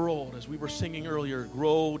this world, as we were singing earlier,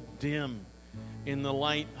 grow dim in the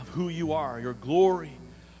light of who you are, your glory,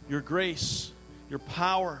 your grace, your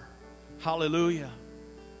power. Hallelujah.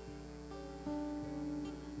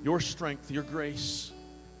 Your strength, your grace,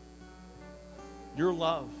 your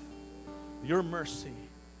love, your mercy,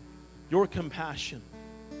 your compassion.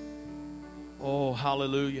 Oh,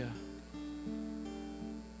 hallelujah.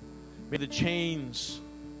 May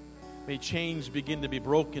chains begin to be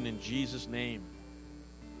broken in Jesus' name.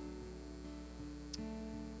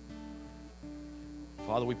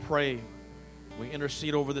 Father, we pray, we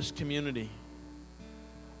intercede over this community,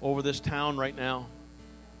 over this town right now,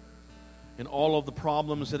 and all of the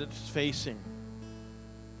problems that it's facing.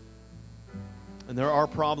 And there are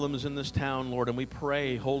problems in this town, Lord, and we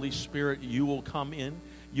pray, Holy Spirit, you will come in,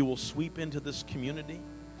 you will sweep into this community,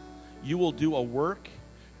 you will do a work,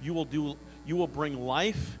 you will bring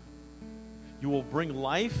life. You will bring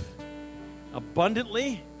life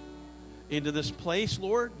abundantly into this place,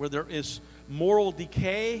 Lord, where there is moral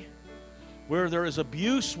decay, where there is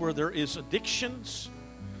abuse, where there is addictions,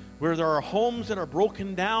 where there are homes that are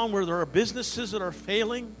broken down, where there are businesses that are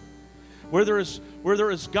failing, where there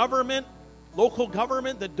is government, local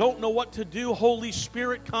government that don't know what to do. Holy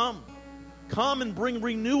Spirit, come. Come and bring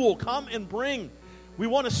renewal. Come and bring. We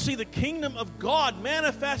want to see the kingdom of God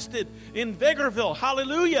manifested in Vegreville.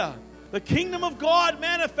 Hallelujah. The kingdom of God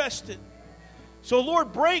manifested. So,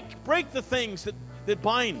 Lord, break the things that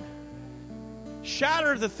bind.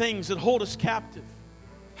 Shatter the things that hold us captive.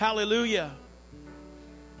 Hallelujah.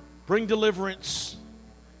 Bring deliverance.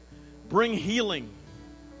 Bring healing.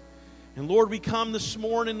 And, Lord, we come this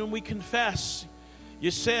morning and we confess.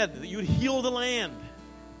 You said that you would heal the land.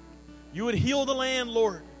 You would heal the land,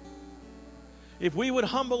 Lord. If we would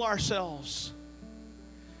humble ourselves.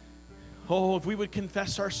 Oh, if we would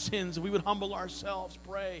confess our sins, if we would humble ourselves,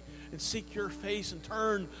 pray, and seek your face and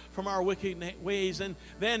turn from our wicked ways, and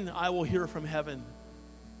then I will hear from heaven.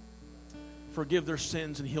 Forgive their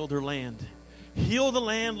sins and heal their land. Heal the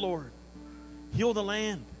land, Lord. Heal the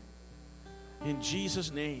land. In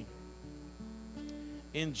Jesus' name.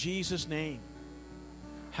 In Jesus' name.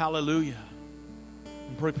 Hallelujah.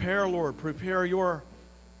 And prepare, Lord, prepare your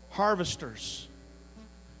harvesters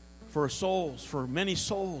for souls, for many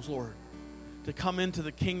souls, Lord, to come into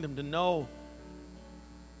the kingdom, to know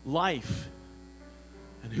life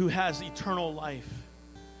and who has eternal life,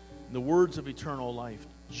 and the words of eternal life.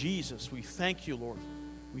 Jesus, we thank you, Lord.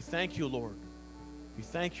 We thank you, Lord. We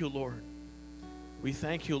thank you, Lord. We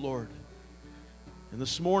thank you, Lord. And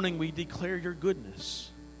this morning we declare your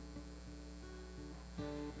goodness.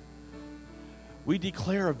 We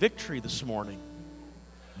declare a victory this morning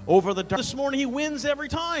over the dark. This morning he wins every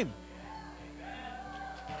time.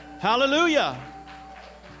 Hallelujah.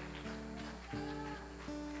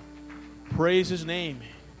 Praise his name.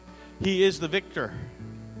 He is the victor.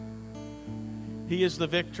 He is the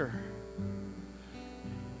victor.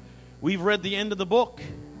 We've read the end of the book.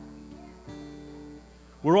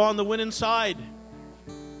 We're on the winning side.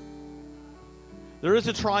 There is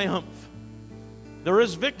a triumph. There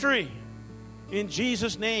is victory in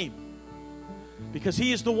Jesus' name. Because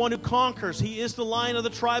he is the one who conquers. He is the Lion of the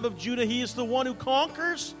tribe of Judah. He is the one who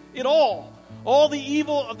conquers it all. all the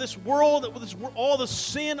evil of this world, all the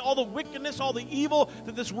sin, all the wickedness, all the evil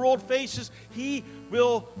that this world faces, He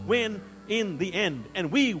will win in the end.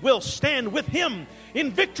 And we will stand with Him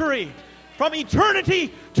in victory from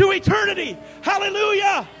eternity to eternity.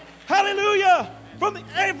 Hallelujah! Hallelujah! From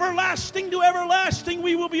everlasting to everlasting,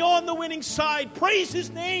 we will be on the winning side. Praise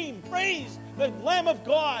His name. Praise the Lamb of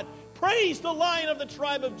God. Praise the Lion of the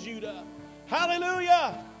tribe of Judah.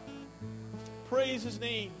 Hallelujah! Praise His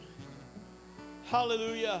name.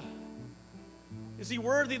 Hallelujah. Is He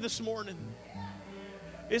worthy this morning?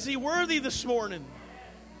 Is He worthy this morning?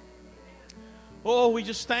 Oh, we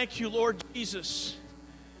just thank You, Lord Jesus.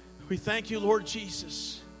 We thank You, Lord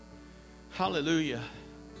Jesus. Hallelujah.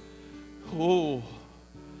 Oh,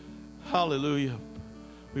 hallelujah.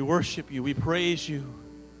 We worship You. We praise You.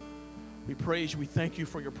 We praise You. We thank You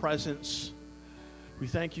for Your presence. We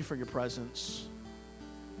thank You for Your presence.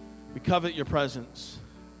 We covet Your presence.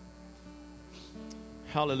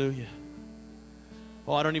 Hallelujah.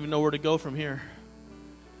 Oh, I don't even know where to go from here.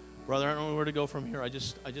 Brother, I don't know where to go from here. I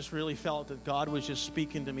just really felt that God was just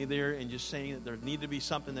speaking to me there and just saying that there needed to be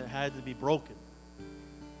something that had to be broken.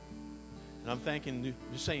 And I'm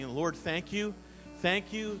just saying, Lord, thank You.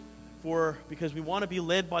 Thank You because we want to be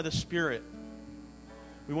led by the Spirit.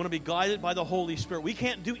 We want to be guided by the Holy Spirit. We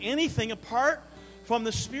can't do anything apart from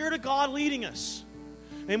the Spirit of God leading us.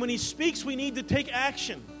 And when He speaks, we need to take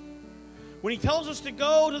action. When He tells us to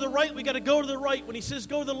go to the right, we got to go to the right. When He says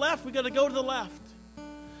go to the left, we got to go to the left.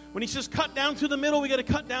 When He says cut down through the middle, we got to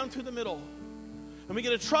cut down through the middle. And we got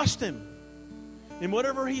to trust Him in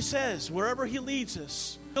whatever He says, wherever He leads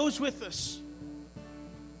us. He goes with us.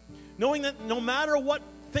 Knowing that no matter what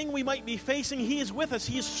thing we might be facing, He is with us.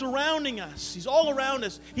 He is surrounding us. He's all around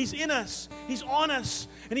us. He's in us. He's on us.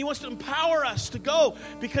 And He wants to empower us to go,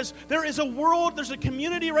 because there is a world, there's a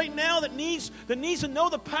community right now that needs to know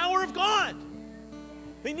the power of God.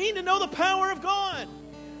 They need to know the power of God.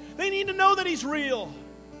 They need to know that He's real.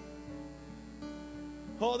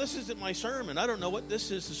 Oh, this isn't my sermon. I don't know what this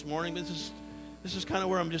is this morning, but this is kind of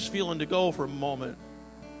where I'm just feeling to go for a moment.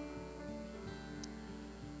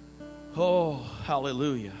 Oh,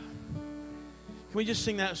 hallelujah. Can we just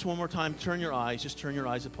sing that one more time? Turn your eyes. Just turn your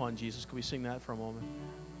eyes upon Jesus. Can we sing that for a moment?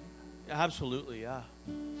 Yeah, absolutely, yeah.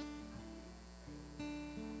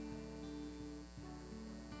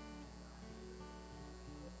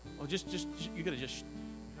 Oh, you got to just...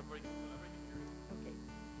 Okay.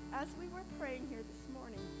 As we were praying here this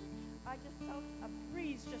morning, I just felt a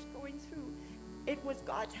breeze just going through. It was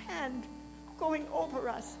God's hand going over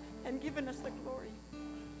us and giving us the glory.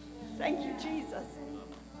 Thank You, Jesus.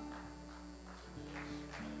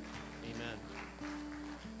 Amen.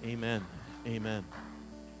 Amen. Amen.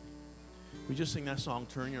 We just sing that song,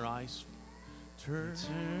 Turn Your Eyes. Turn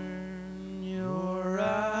your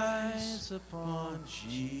eyes upon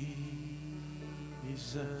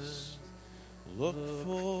Jesus. Look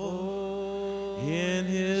full in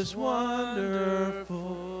His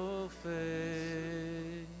wonderful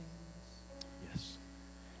face. Yes.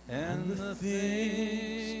 And the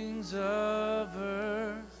things of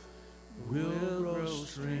earth will grow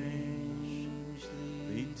strangely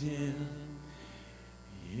dim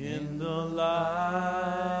in the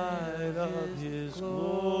light of His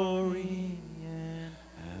glory and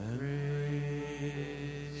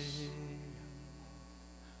grace.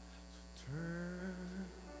 Turn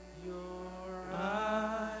your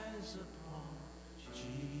eyes upon Jesus.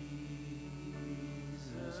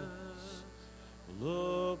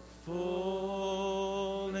 Look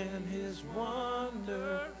full in His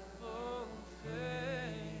wonderful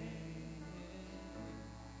face,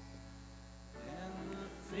 and the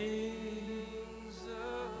things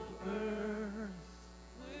of earth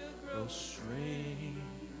will grow strangely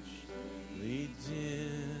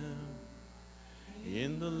dim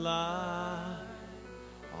in the light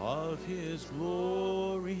of His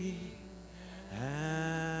glory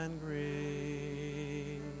and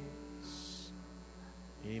grace.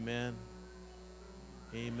 Amen.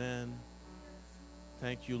 Amen.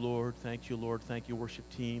 Thank You, Lord. Thank You, Lord. Thank You, worship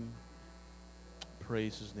team.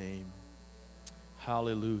 Praise His name.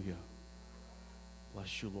 Hallelujah.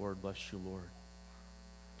 Bless You, Lord. Bless You, Lord.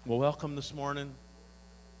 Well, welcome this morning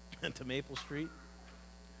to Maple Street.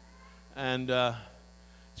 And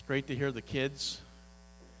it's great to hear the kids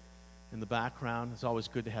in the background. It's always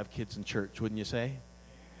good to have kids in church, wouldn't you say?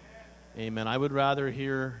 Amen. I would rather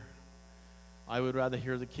hear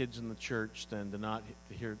the kids in the church than to not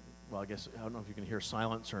hear, well, I guess, I don't know if you can hear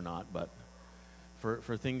silence or not, but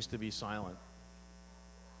for things to be silent.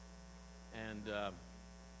 And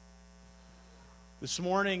This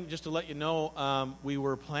morning, just to let you know, we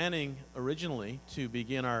were planning originally to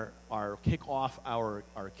begin our kick off our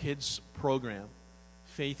kids program,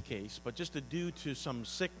 Faith Case, but just due to some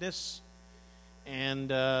sickness and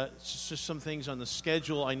just some things on the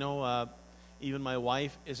schedule. I know even my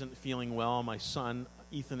wife isn't feeling well. My son,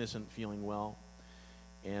 Ethan, isn't feeling well.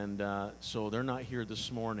 And so they're not here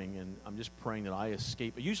this morning, and I'm just praying that I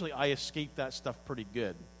escape. Usually I escape that stuff pretty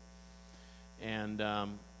good. And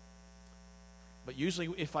but usually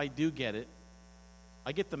if I do get it,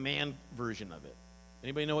 I get the man version of it.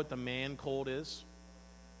 Anybody know what the man cold is?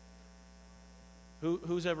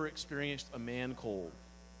 Who's ever experienced a man cold?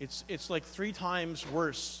 It's like 3 times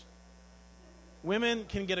worse. Women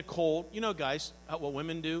can get a cold. You know, guys, what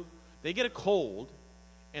women do? They get a cold,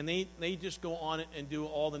 and they just go on it and do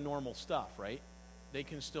all the normal stuff, right? They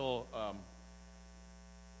can still,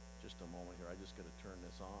 just a moment here. I just got to turn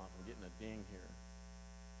this off. I'm getting a ding here.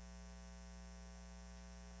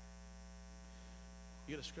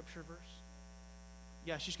 You got a scripture verse?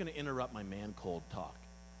 Yeah, she's going to interrupt my man cold talk.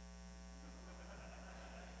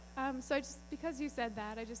 So because you said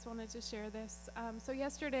that, I just wanted to share this. So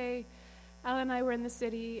yesterday, Alan and I were in the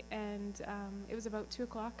city, and it was about 2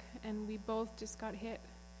 o'clock, and we both just got hit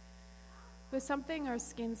with something. Our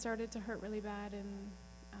skin started to hurt really bad, and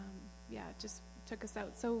it just took us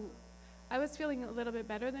out. So I was feeling a little bit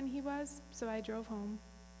better than he was, so I drove home,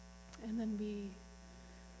 and then we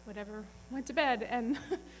went to bed. And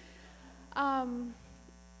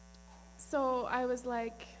so I was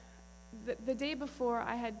like, the day before,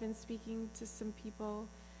 I had been speaking to some people,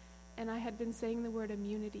 and I had been saying the word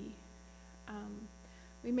immunity.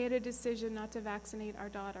 We made a decision not to vaccinate our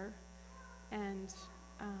daughter, and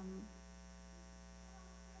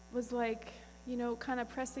was like, kind of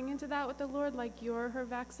pressing into that with the Lord, like, you're her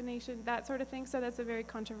vaccination, that sort of thing. So that's a very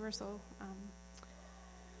controversial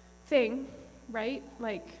thing, right?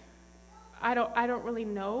 Like, I don't really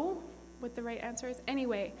know what the right answer is.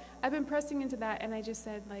 Anyway, I've been pressing into that, and I just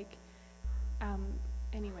said, like,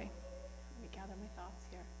 anyway, let me gather my thoughts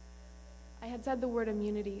here. I had said the word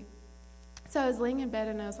immunity. So I was laying in bed,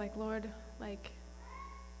 and I was like, Lord, like,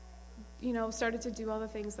 started to do all the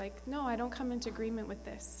things, like, no, I don't come into agreement with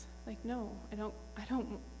this. Like, no, I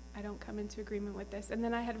don't come into agreement with this. And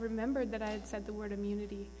then I had remembered that I had said the word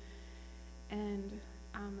immunity. And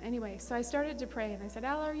anyway, so I started to pray, and I said,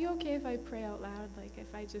 Al, are you okay if I pray out loud? Like,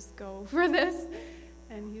 if I just go for this?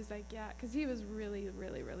 And he's like, yeah, because he was really,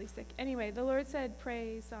 really, really sick. Anyway, the Lord said,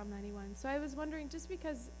 pray Psalm 91. So I was wondering, just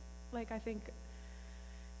because, like, I think,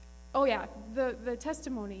 the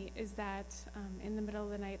testimony is that in the middle of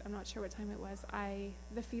the night, I'm not sure what time it was,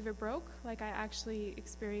 the fever broke. Like, I actually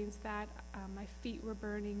experienced that. My feet were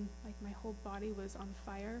burning, like my whole body was on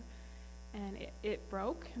fire, and it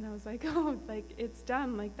broke. And I was like, oh, like, it's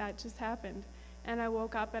done. Like, that just happened. And I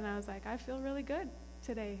woke up, and I was like, I feel really good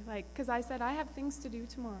today. Like, because I said, I have things to do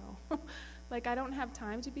tomorrow. Like, I don't have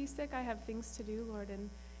time to be sick. I have things to do, Lord.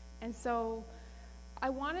 And so I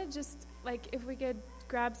want to just, like, if we could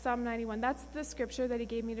grab Psalm 91. That's the scripture that he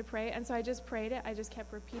gave me to pray. And so I just prayed it. I just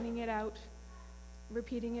kept repeating it out.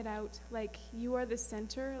 Like, you are the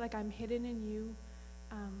center. Like, I'm hidden in you.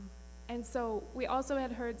 And so we also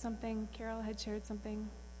had heard something. Carol had shared something.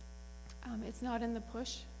 It's not in the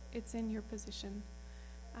push. It's in your position.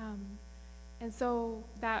 And so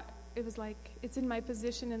that, it was like, it's in my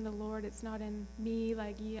position in the Lord. It's not in me,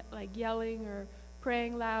 like yelling or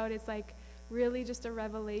praying loud. It's like really just a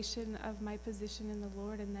revelation of my position in the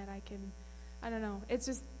Lord, and that I don't know. It's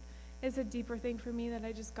a deeper thing for me that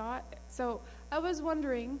I just got. So I was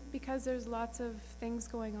wondering, because there's lots of things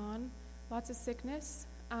going on, lots of sickness.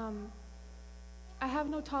 I have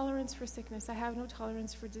no tolerance for sickness. I have no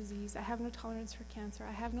tolerance for disease. I have no tolerance for cancer.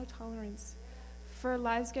 I have no tolerance for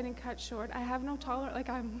lives getting cut short. I have no tolerance. Like,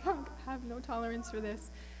 I have no tolerance for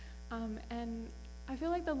this. And I feel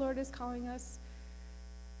like the Lord is calling us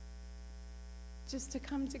just to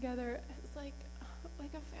come together as like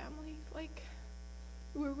a family, like,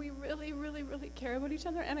 where we really, really, really care about each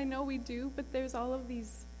other. And I know we do, but there's all of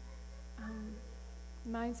these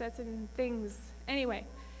mindsets and things. Anyway,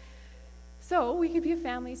 so we could be a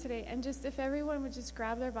family today, and just if everyone would just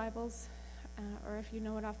grab their Bibles, or if you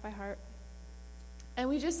know it off by heart, and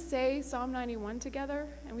we just say Psalm 91 together,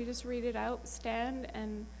 and we just read it out, stand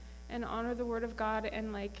and honor the Word of God,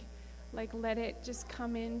 and like let it just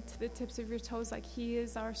come into the tips of your toes. Like, He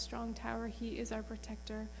is our strong tower. He is our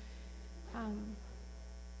protector.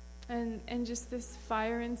 And just this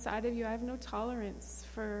fire inside of you. I have no tolerance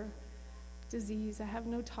for disease. I have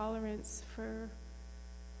no tolerance for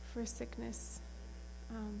sickness.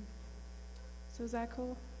 So is that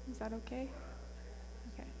cool? Is that okay?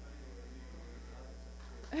 Okay.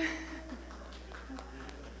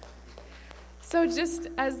 So just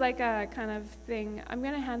as like a kind of thing, I'm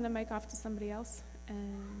going to hand the mic off to somebody else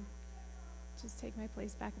and just take my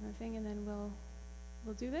place back in the thing, and then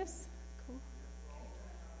we'll do this. Cool.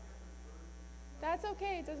 That's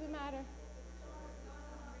okay. It doesn't matter.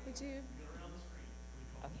 Would you?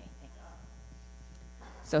 Okay, thanks.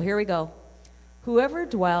 So here we go. Whoever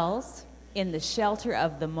dwells in the shelter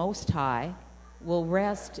of the Most High will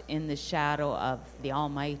rest in the shadow of the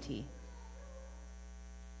Almighty.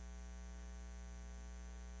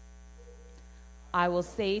 I will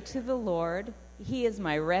say to the Lord, He is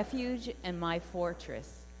my refuge and my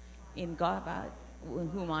fortress, in God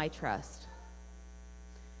whom I trust.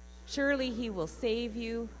 Surely He will save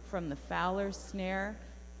you from the fowler's snare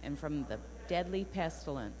and from the deadly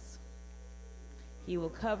pestilence. He will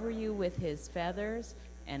cover you with His feathers,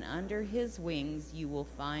 and under His wings you will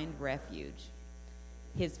find refuge.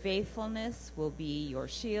 His faithfulness will be your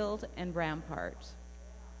shield and rampart.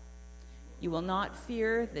 You will not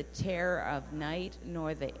fear the terror of night,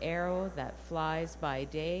 nor the arrow that flies by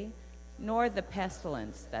day, nor the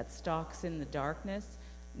pestilence that stalks in the darkness,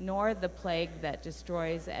 nor the plague that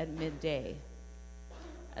destroys at midday.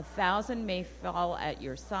 1,000 may fall at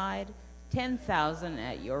your side, 10,000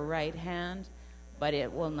 at your right hand, but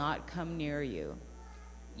it will not come near you.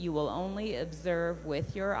 You will only observe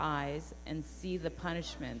with your eyes and see the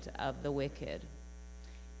punishment of the wicked.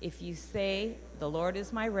 If you say, "The Lord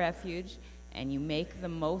is my refuge," and you make the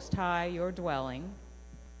Most High your dwelling,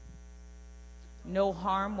 no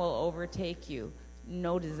harm will overtake you,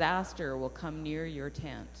 no disaster will come near your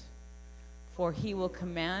tent. For He will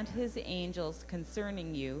command His angels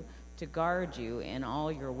concerning you to guard you in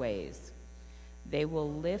all your ways. They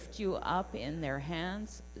will lift you up in their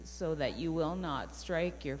hands so that you will not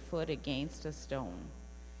strike your foot against a stone.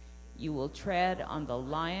 You will tread on the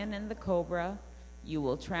lion and the cobra. You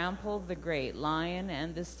will trample the great lion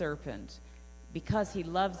and the serpent. Because He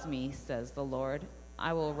loves me, says the Lord,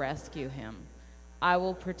 I will rescue him. I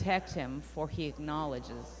will protect him, for he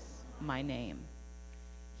acknowledges my name.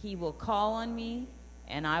 He will call on me,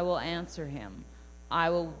 and I will answer him.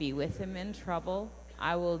 I will be with him in trouble.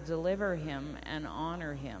 I will deliver him and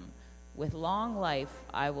honor him. With long life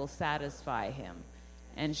I will satisfy him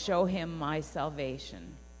and show him my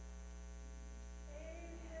salvation.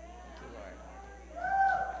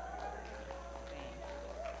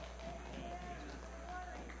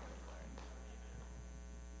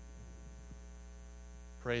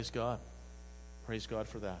 Praise God. Praise God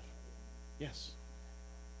for that. Yes.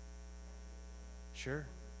 Sure.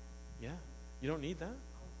 Yeah. You don't need that?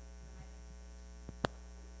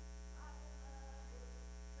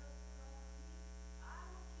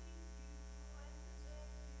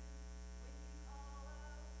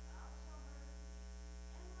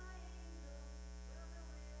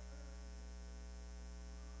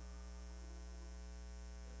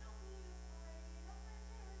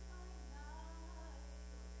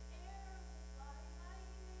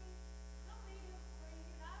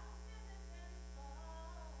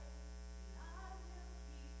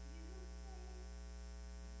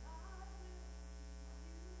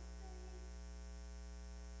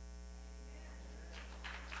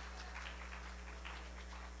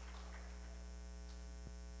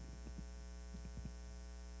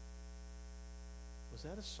 Was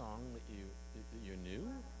that a song that you knew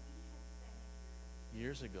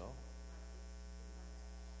years ago?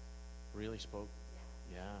 Really spoke?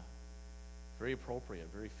 Yeah. Very appropriate,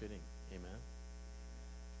 very fitting. Amen.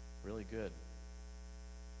 Really good.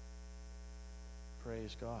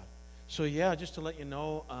 Praise God. So yeah, just to let you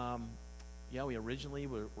know, we originally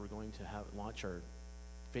were going to launch our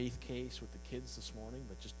faith case with the kids this morning,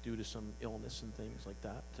 but just due to some illness and things like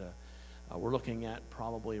that, we're looking at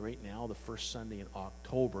probably right now the first Sunday in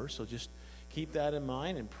October. So just keep that in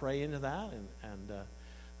mind and pray into that.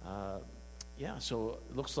 So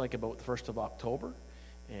it looks like about the 1st of October.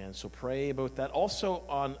 And so pray about that. Also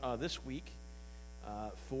on this week,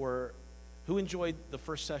 for who enjoyed the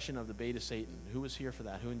first session of the Beta Satan? Who was here for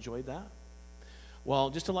that? Who enjoyed that? Well,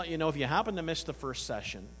 just to let you know, if you happen to miss the first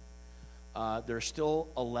session, there's still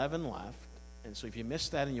 11 left. And so if you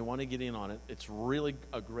missed that and you want to get in on it, it's really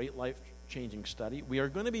a great life-changing study. We are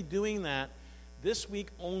going to be doing that this week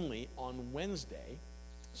only on Wednesday.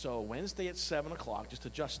 So Wednesday at 7 o'clock, just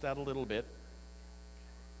adjust that a little bit.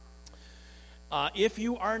 If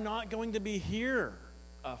you are not going to be here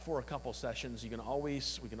for a couple sessions, we can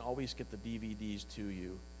always get the DVDs to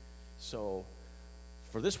you. So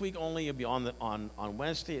for this week only, you'll be on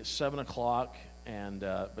Wednesday at 7 o'clock. And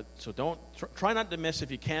so don't try not to miss if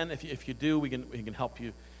you can. If you do, we can help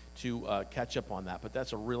you to catch up on that. But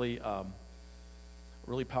that's a really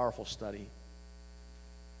Really powerful study.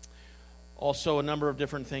 Also, a number of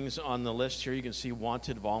different things on the list here. You can see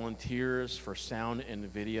wanted volunteers for sound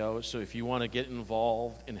and video. So if you want to get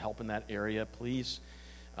involved in helping that area, please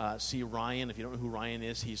see Ryan. If you don't know who Ryan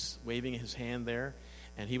is, he's waving his hand there.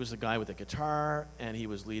 And he was the guy with the guitar, and he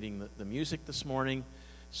was leading the music this morning.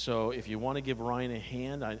 So if you want to give Ryan a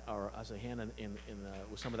hand, or as a hand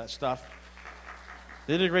with some of that stuff,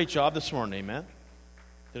 they did a great job this morning, amen?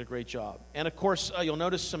 Did a great job. And of course, you'll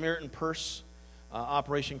notice Samaritan Purse,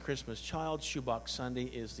 Operation Christmas Child Shoebox Sunday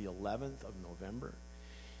is the 11th of November.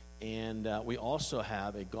 And we also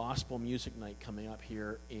have a gospel music night coming up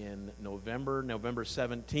here in November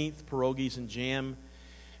 17th, Pierogies and Jam.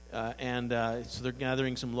 So they're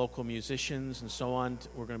gathering some local musicians and so on.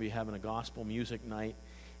 We're going to be having a gospel music night,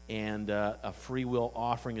 and a free will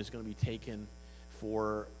offering is going to be taken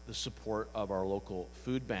for the support of our local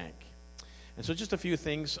food bank. And so just a few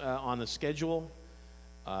things on the schedule.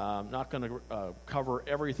 I'm not going to cover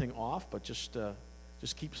everything off, but just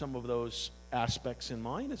keep some of those aspects in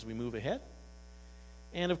mind as we move ahead.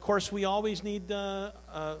 And of course, we always need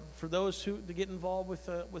for those to get involved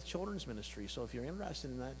with children's ministry. So if you're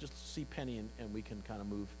interested in that, just see Penny, and we can kind of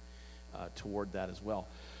move toward that as well.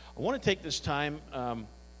 I want to take this time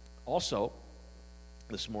also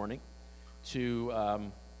this morning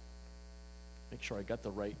to make sure I got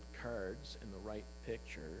the right cards and the right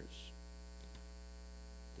pictures.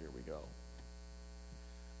 There we go.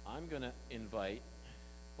 I'm going to invite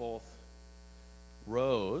both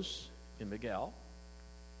Rose and Miguel,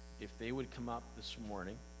 if they would come up this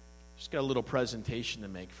morning. Just got a little presentation to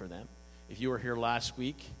make for them. If you were here last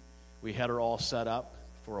week, we had her all set up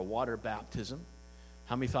for a water baptism.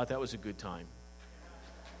 How many thought that was a good time?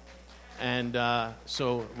 And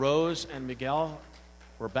so Rose and Miguel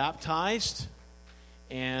were baptized,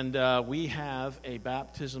 and we have a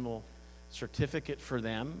baptismal certificate for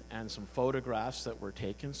them and some photographs that were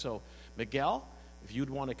taken. So Miguel, if you'd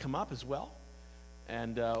want to come up as well,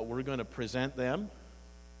 and we're going to present them.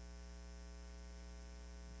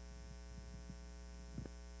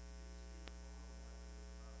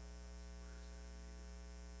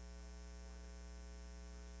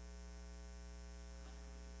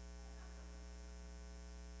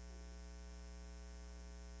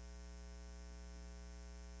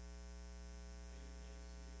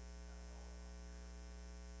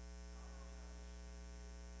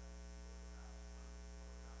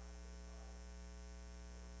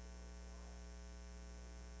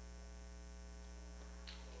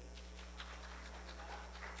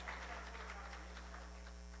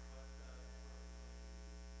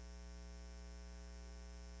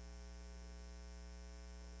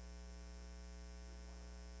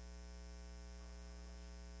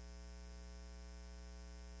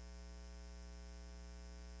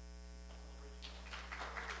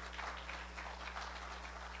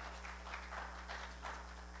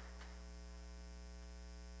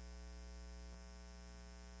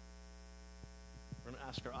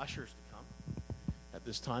 Ask our ushers to come at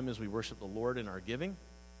this time as we worship the Lord in our giving,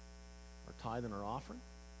 our tithe and our offering,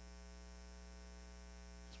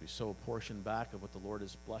 as we sow a portion back of what the Lord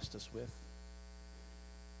has blessed us with.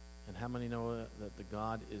 And how many know that the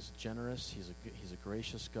God is generous? He's a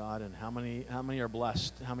gracious God. And how many are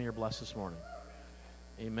blessed? How many are blessed this morning?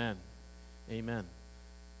 Amen. Amen.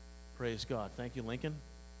 Praise God. Thank you, Lincoln.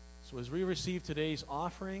 So as we receive today's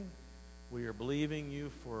offering, we are believing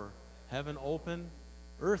you for heaven open,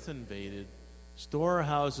 earth invaded,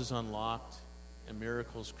 storehouses unlocked, and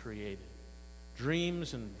miracles created.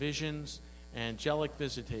 Dreams and visions, angelic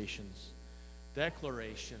visitations,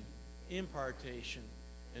 declaration, impartation,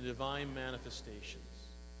 and divine manifestations.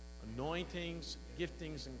 Anointings,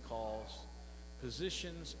 giftings, and calls,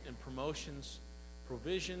 positions and promotions,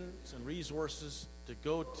 provisions and resources to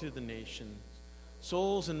go to the nations,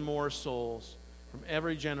 souls and more souls from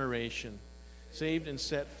every generation, saved and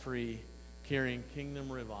set free, carrying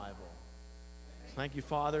kingdom revival. Thank you,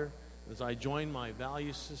 Father. As I join my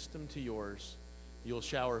value system to yours, you'll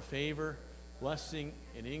shower favor, blessing,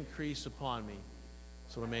 and increase upon me,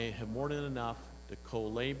 so I may have more than enough to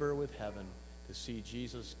co-labor with heaven to see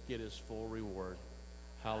Jesus get his full reward.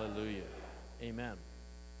 Hallelujah. Amen.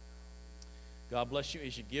 God bless you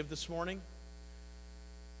as you give this morning.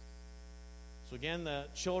 So again, the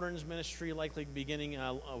children's ministry likely beginning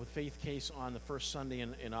with Faith Case on the first Sunday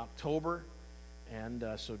in October. And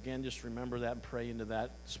so again, just remember that and pray into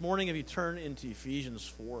that. This morning, if you turn into Ephesians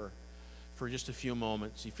 4 for just a few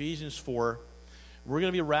moments. Ephesians 4. We're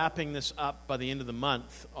going to be wrapping this up by the end of the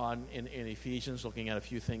month in Ephesians, looking at a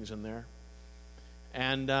few things in there.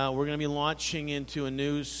 And we're going to be launching into a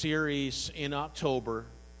new series in October.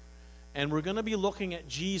 And we're going to be looking at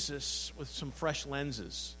Jesus with some fresh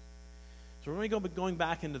lenses. So we're going to be going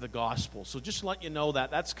back into the gospel. So just to let you know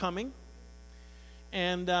that that's coming.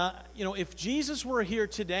 And, if Jesus were here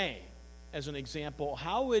today, as an example,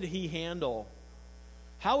 how would he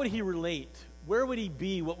relate? Where would he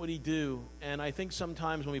be? What would he do? And I think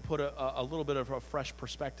sometimes when we put a little bit of a fresh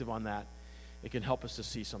perspective on that, it can help us to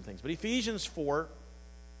see some things. But Ephesians 4,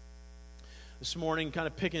 this morning, kind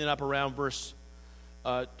of picking it up around verse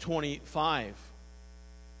 25.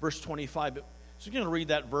 Verse 25. So you're going to read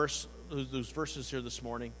that verse, those verses here this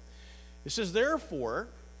morning. It says, therefore,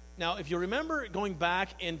 now if you remember going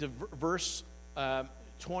back into verse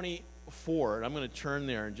 24, and I'm going to turn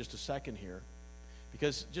there in just a second here,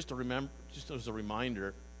 because just as a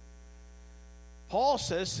reminder, Paul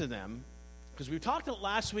says to them, because we talked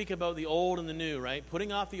last week about the old and the new, right?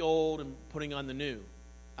 Putting off the old and putting on the new.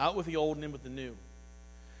 Out with the old and in with the new.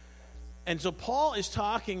 And so Paul is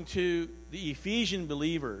talking to the Ephesian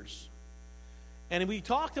believers. And we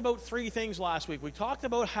talked about three things last week. We talked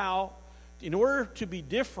about how, in order to be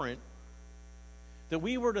different, that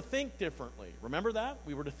we were to think differently. Remember that?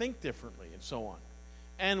 We were to think differently and so on.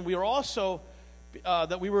 And we were also,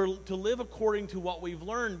 that we were to live according to what we've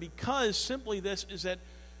learned, because simply this is that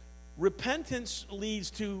repentance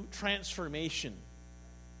leads to transformation.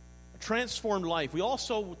 A transformed life. We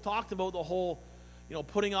also talked about the whole,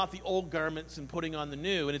 putting off the old garments and putting on the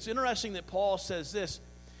new. And it's interesting that Paul says this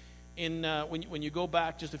in when you go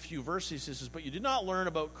back just a few verses. He says, "But you did not learn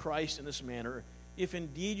about Christ in this manner, if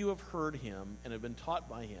indeed you have heard him and have been taught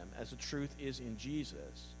by him, as the truth is in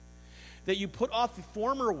Jesus, that you put off the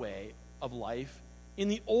former way of life in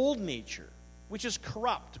the old nature, which is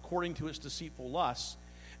corrupt according to its deceitful lusts,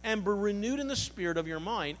 and be renewed in the spirit of your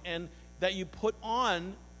mind, and that you put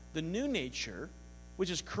on the new nature, which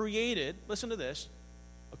is created," listen to this,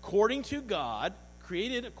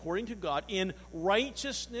 created according to God in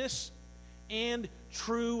righteousness and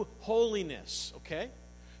true holiness. Okay?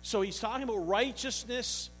 So he's talking about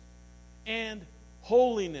righteousness and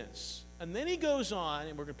holiness. And then he goes on,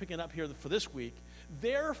 and we're going to pick it up here for this week.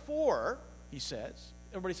 Therefore, he says,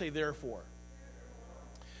 everybody say therefore.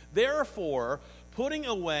 Therefore, putting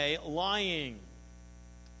away lying,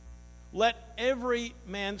 let every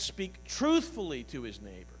man speak truthfully to his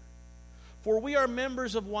neighbor, for we are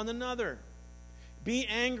members of one another. Be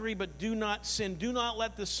angry, but do not sin. Do not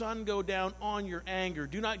let the sun go down on your anger.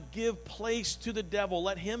 Do not give place to the devil.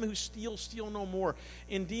 Let him who steals steal no more.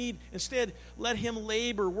 Instead, let him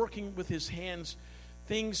labor, working with his hands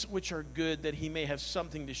things which are good, that he may have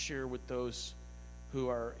something to share with those who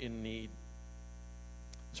are in need.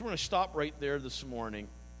 So we're going to stop right there this morning,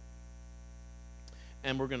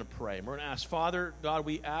 and we're going to pray. We're going to ask, Father, God,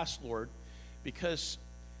 we ask, Lord, because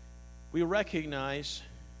we recognize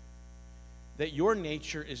that your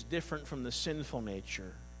nature is different from the sinful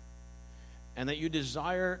nature, and that you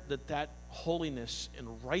desire that holiness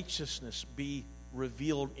and righteousness be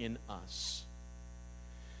revealed in us.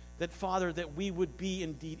 That, Father, that we would be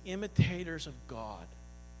indeed imitators of God.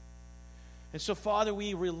 And so, Father,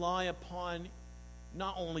 we rely upon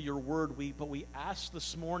not only your word, but we ask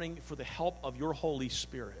this morning for the help of your Holy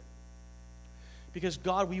Spirit. Because,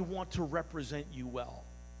 God, we want to represent you well.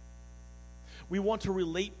 We want to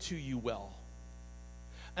relate to you well.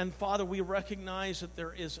 And, Father, we recognize that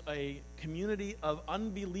there is a community of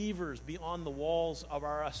unbelievers beyond the walls of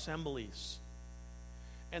our assemblies.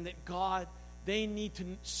 And that, God, they need to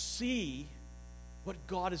see what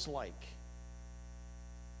God is like.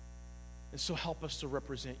 And so help us to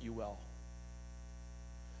represent you well.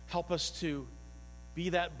 Help us to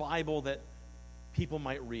be that Bible that people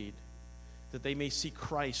might read, that they may see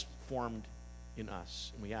Christ formed in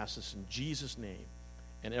us. And we ask this in Jesus' name.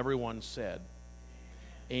 And everyone said,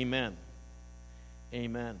 Amen.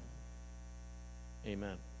 Amen.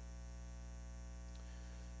 Amen.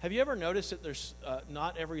 Have you ever noticed that there's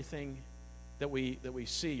not everything that we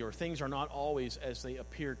see, or things are not always as they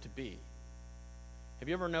appear to be? Have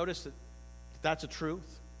you ever noticed that that's a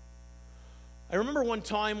truth? I remember one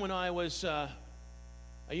time when I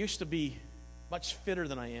used to be much fitter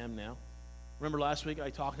than I am now. Remember last week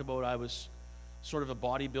I talked about I was sort of a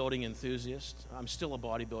bodybuilding enthusiast. I'm still a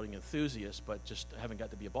bodybuilding enthusiast, but just haven't got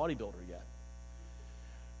to be a bodybuilder yet.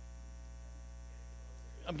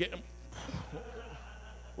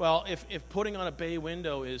 Well, if putting on a bay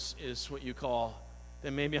window is what you call,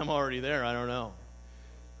 then maybe I'm already there. I don't know.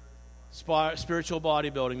 Spiritual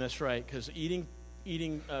bodybuilding, that's right. Because eating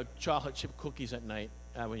chocolate chip cookies at night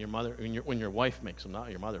when your wife makes them, not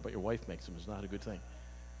your mother, but your wife makes them, is not a good thing.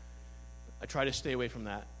 I try to stay away from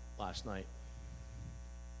that last night.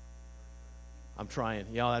 I'm trying.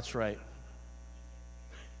 Yeah, that's right.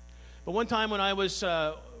 But one time when I was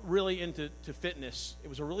really into fitness, it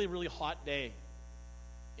was a really, really hot day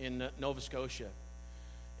in Nova Scotia.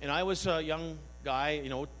 And I was a young guy,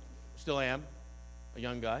 still am a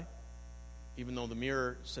young guy, even though the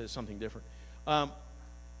mirror says something different.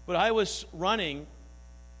 But I was running,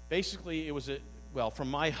 basically it was from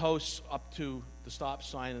my house up to the stop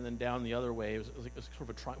sign and then down the other way. It was sort of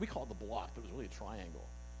a triangle. We called it the block, but it was really a triangle.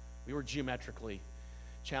 We were geometrically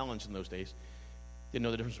challenged in those days. Didn't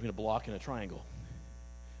know the difference between a block and a triangle.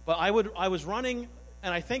 But I was running,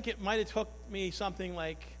 and I think it might have took me something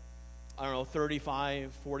like,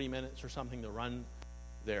 35, 40 minutes or something to run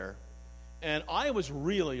there. And I was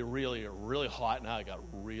really, really, really hot, and I got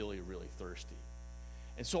really, really thirsty.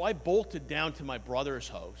 And so I bolted down to my brother's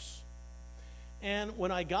house. And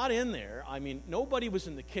when I got in there, nobody was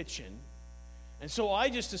in the kitchen. And so I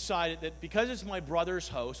just decided that because it's my brother's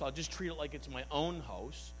house, I'll just treat it like it's my own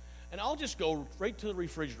house. And I'll just go right to the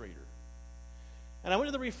refrigerator. And I went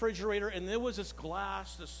to the refrigerator, and there was this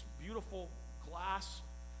beautiful glass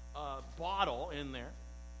bottle in there.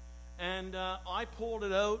 And I pulled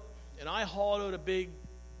it out, and I hauled out a big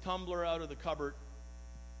tumbler out of the cupboard.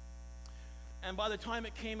 And by the time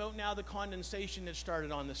it came out, now the condensation had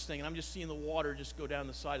started on this thing. And I'm just seeing the water just go down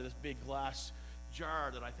the side of this big glass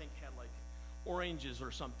jar that I think had like oranges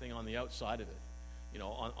or something on the outside of it,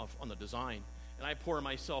 on the design. And I pour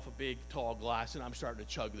myself a big, tall glass, and I'm starting to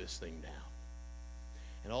chug this thing down.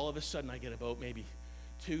 And all of a sudden, I get about maybe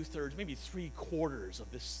 2/3, maybe 3/4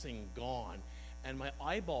 of this thing gone. And my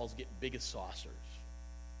eyeballs get big as saucers.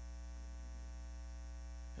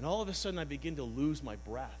 And all of a sudden, I begin to lose my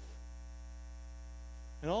breath.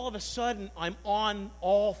 And all of a sudden, I'm on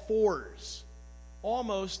all fours,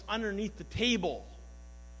 almost underneath the table.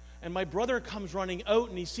 And my brother comes running out,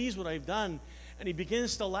 and he sees what I've done, and he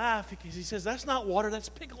begins to laugh because he says, "That's not water, that's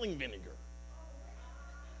pickling vinegar."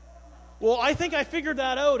 Well, I think I figured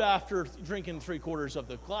that out after drinking 3/4 of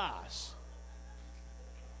the glass.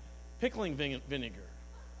 Pickling vinegar.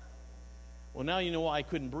 Well, now you know why I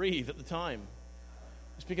couldn't breathe at the time.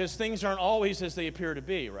 It's because things aren't always as they appear to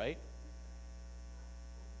be, right?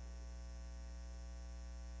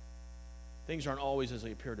 Things aren't always as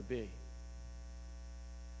they appear to be.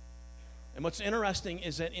 And what's interesting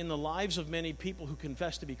is that in the lives of many people who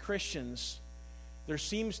confess to be Christians, there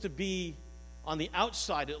seems to be, on the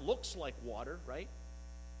outside, it looks like water, right?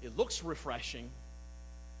 It looks refreshing.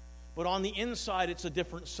 But on the inside, it's a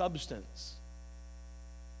different substance.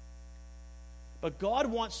 But God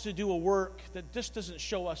wants to do a work that just doesn't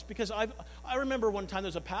show us. Because I remember one time there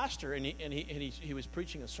was a pastor, and he was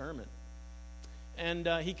preaching a sermon. And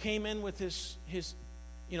he came in with his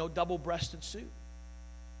double-breasted suit.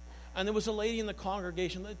 And there was a lady in the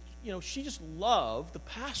congregation that, she just loved the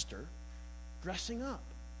pastor dressing up.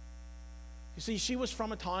 You see, she was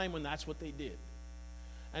from a time when that's what they did.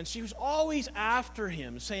 And she was always after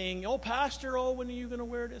him, saying, "Oh, pastor, when are you going to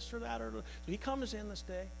wear this or that?" So he comes in this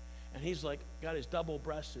day, and he's like, got his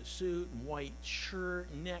double-breasted suit and white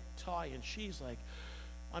shirt, necktie, and she's like,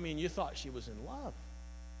 you thought she was in love.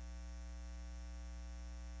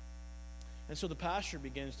 And so the pastor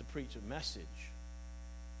begins to preach a message.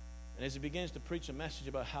 And as he begins to preach a message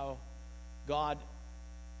about how God,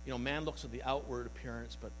 man looks at the outward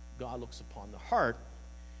appearance, but God looks upon the heart,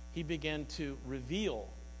 he began to reveal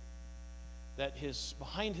that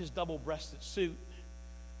behind his double-breasted suit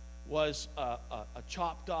was a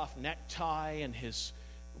chopped off necktie, and his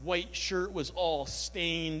white shirt was all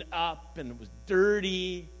stained up and it was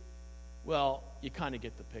dirty. Well, you kind of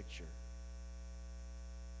get the picture.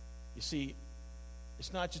 You see,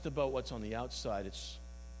 it's not just about what's on the outside, it's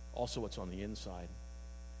also what's on the inside.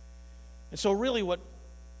 And so really what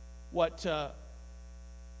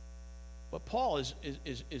Paul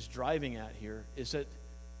is driving at here is that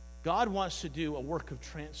God wants to do a work of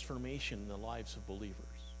transformation in the lives of believers.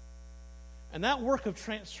 And that work of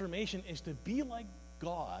transformation is to be like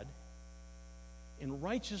God in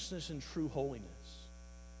righteousness and true holiness.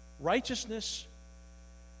 Righteousness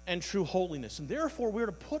and true holiness. And therefore, we're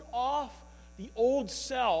to put off the old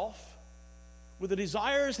self with the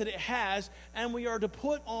desires that it has, and we are to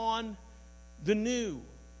put on the new.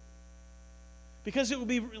 Because it would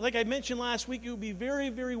be, like I mentioned last week, it would be very,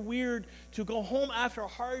 very weird to go home after a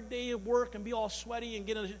hard day of work and be all sweaty and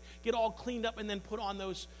get all cleaned up and then put on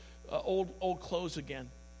those old clothes again.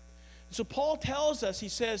 So Paul tells us, he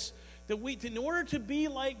says, that in order to be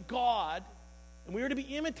like God, and we are to be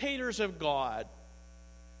imitators of God,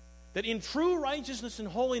 that in true righteousness and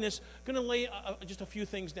holiness, I'm going to lay just a few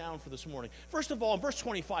things down for this morning. First of all, in verse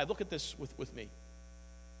 25, look at this with me.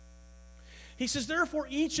 He says, "Therefore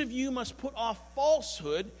each of you must put off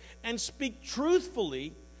falsehood and speak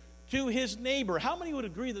truthfully to his neighbor. How many would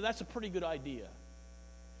agree that that's a pretty good idea?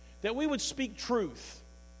 That we would speak truth.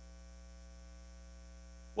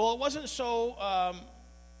 Well, it wasn't so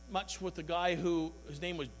much with the guy his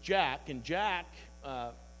name was Jack. And Jack,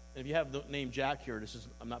 if you have the name Jack here,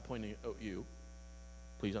 I'm not pointing at you.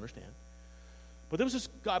 Please understand. But there was this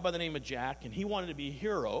guy by the name of Jack, and he wanted to be a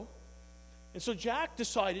hero. And so Jack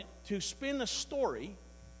decided to spin a story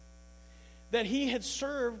that he had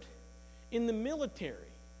served in the military.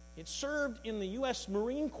 He had served in the U.S.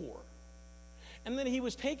 Marine Corps. And then he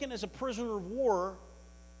was taken as a prisoner of war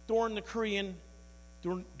during a Korean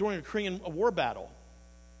War battle.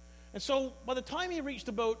 And so by the time he reached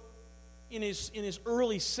about in his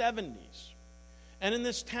early 70s, and in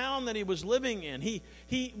this town that he was living in, he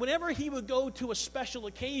whenever he would go to a special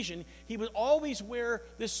occasion, he would always wear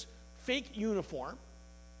this fake uniform.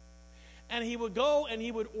 And he would go and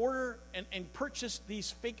he would order and purchase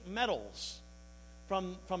these fake medals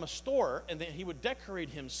from a store, and then he would decorate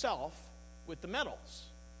himself with the medals.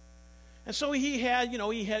 And so he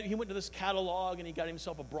went to this catalog, and he got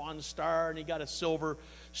himself a bronze star, and he got a silver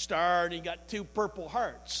star, and he got 2 purple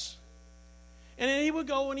hearts. And then he would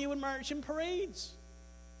go and he would march in parades.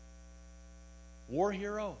 War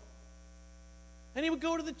hero. And he would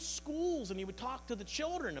go to the schools and he would talk to the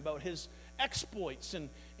children about his exploits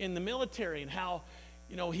in the military and how,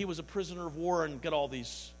 he was a prisoner of war and got all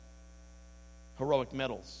these heroic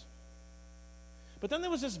medals. But then there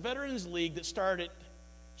was this Veterans League that started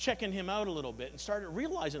checking him out a little bit and started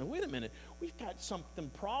realizing, wait a minute, we've got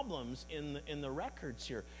problems in the records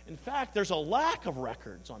here. In fact, there's a lack of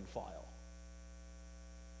records on file.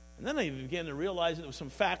 And then they began to realize that there was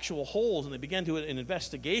some factual holes, and they began to do an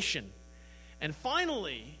investigation. And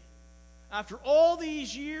finally, after all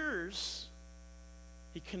these years,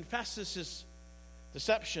 he confesses his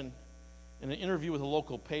deception in an interview with a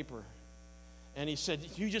local paper. And he said,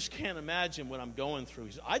 you just can't imagine what I'm going through.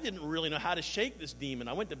 He said, I didn't really know how to shake this demon.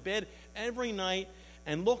 I went to bed every night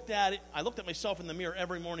and looked at it. I looked at myself in the mirror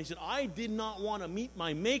every morning. He said, I did not want to meet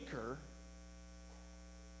my Maker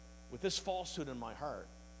with this falsehood in my heart.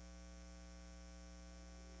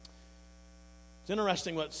 It's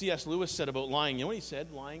interesting what C.S. Lewis said about lying. You know what he said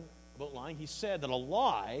about lying? He said that a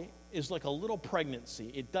lie is like a little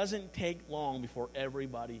pregnancy. It doesn't take long before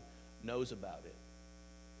everybody knows about it.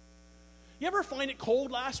 You ever find it cold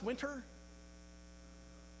last winter?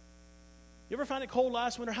 You ever find it cold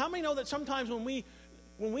last winter? How many know that sometimes when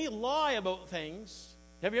we lie about things,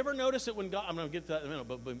 have you ever noticed that when God, I'm going to get to that in a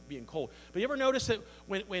minute about being cold, but you ever notice that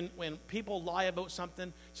when people lie about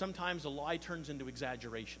something, sometimes the lie turns into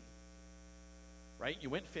exaggeration? Right?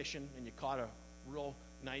 You went fishing and you caught a real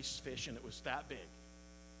nice fish and it was that big.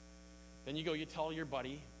 Then you tell your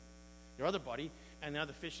other buddy, and now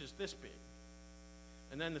the fish is this big.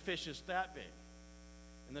 And then the fish is that big.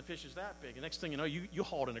 And the fish is that big. And next thing you know, you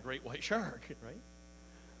hauled in a great white shark, right?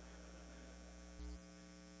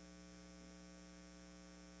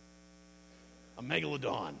 A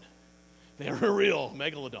megalodon. They were a real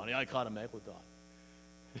megalodon. Yeah, I caught a megalodon.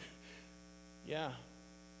 Yeah.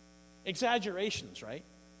 Exaggerations, right?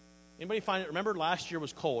 Anybody find it? Remember last year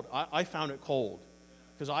was cold. I found it cold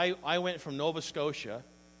because I went from Nova Scotia,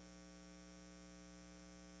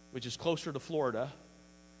 which is closer to Florida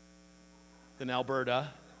than Alberta.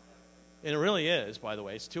 And it really is, by the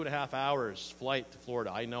way. It's 2.5 hours flight to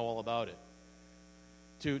Florida. I know all about it.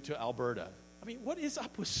 To Alberta. I mean, what is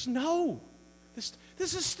up with snow? This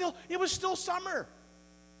is still, it was still summer.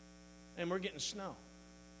 And we're getting snow.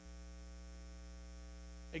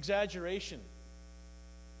 Exaggeration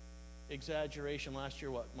last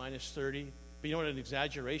year, what, minus 30? But you know what an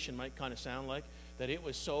exaggeration might kind of sound like? That it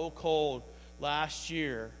was so cold last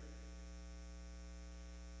year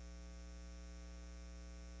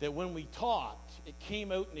that when we talked, it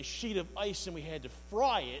came out in a sheet of ice and we had to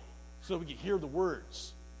fry it so we could hear the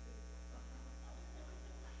words.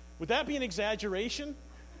 Would that be an exaggeration?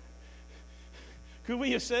 Could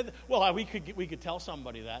we have said, well, we could tell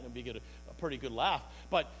somebody that and it'd be a pretty good laugh,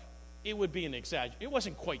 but it would be an exaggeration. It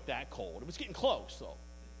wasn't quite that cold. It was getting close, though.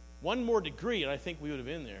 One more degree, and I think we would have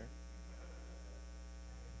been there.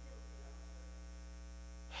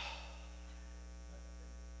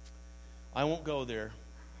 I won't go there.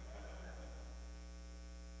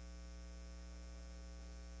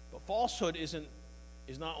 But falsehood is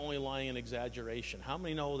not only lying and exaggeration. How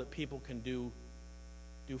many know that people can do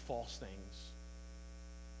false things?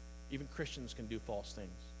 Even Christians can do false things.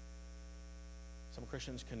 Some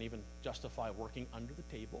Christians can even justify working under the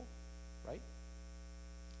table, right?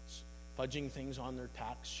 Fudging things on their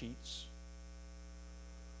tax sheets.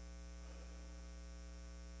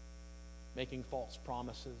 Making false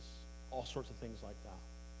promises. All sorts of things like that.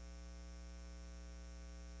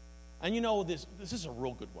 And you know, this is a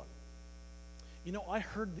real good one. You know, I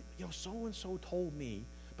heard, so-and-so told me,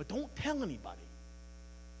 but don't tell anybody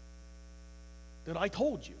that I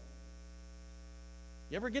told you.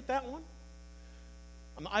 You ever get that one?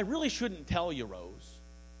 I really shouldn't tell you, Rose.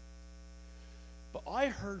 But I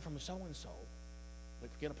heard from so-and-so,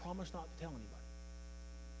 like, get a promise not to tell anybody.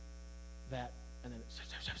 That, and then it's,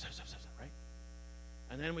 right?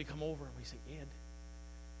 And then we come over and we say, Ed,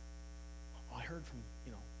 I heard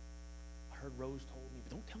Rose told me,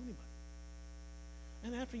 but don't tell anybody.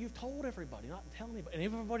 And after you've told everybody not to tell anybody, and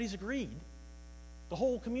everybody's agreed, the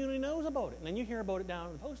whole community knows about it. And then you hear about it down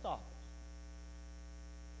in the post office.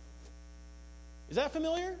 Is that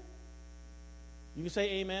familiar? You can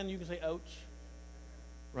say amen, you can say ouch.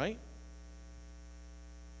 Right?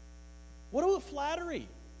 What about flattery?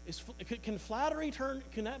 Can flattery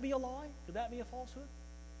can that be a lie? Could that be a falsehood?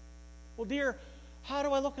 Well, dear, how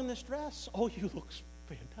do I look in this dress? Oh, you look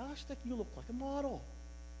fantastic. You look like a model.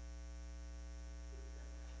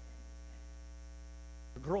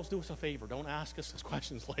 Girls, do us a favor. Don't ask us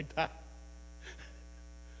questions like that.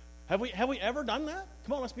 Have we ever done that?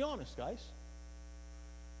 Come on, let's be honest, guys.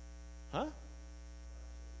 Huh?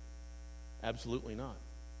 Absolutely not.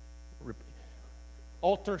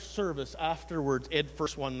 Altar service afterwards. Ed,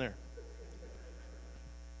 first one there.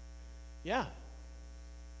 Yeah.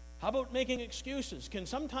 How about making excuses? Can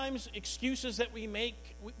sometimes excuses that we make,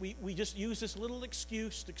 we just use this little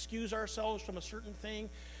excuse to excuse ourselves from a certain thing,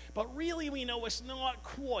 but really we know it's not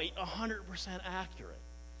quite 100% accurate.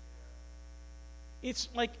 It's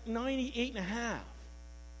like 98.5.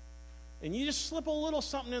 And you just slip a little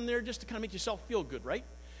something in there just to kind of make yourself feel good, right?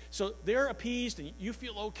 So they're appeased and you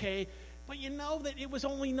feel okay, but you know that it was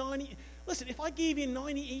only 90. Listen, if I gave you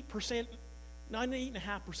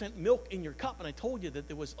 98.5% milk in your cup and I told you that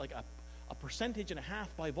there was like a percentage and a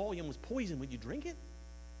half by volume was poison, would you drink it?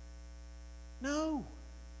 No.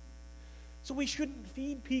 So we shouldn't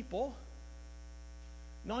feed people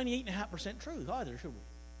 98.5% truth either, should we?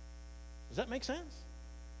 Does that make sense?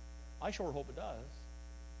 I sure hope it does.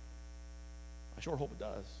 I sure hope it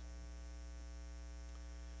does.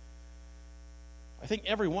 I think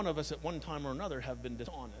every one of us at one time or another have been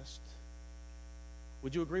dishonest.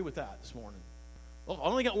 Would you agree with that this morning? Well, I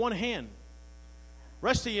only got one hand.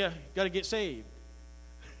 Rest of you got to get saved.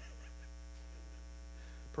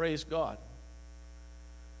 Praise God.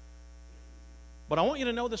 But I want you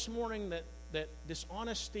to know this morning that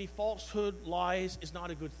dishonesty, falsehood, lies is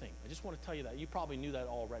not a good thing. I just want to tell you that. You probably knew that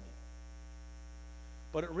already.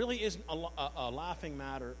 But it really isn't a laughing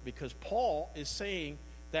matter, because Paul is saying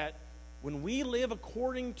that when we live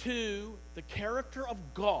according to the character of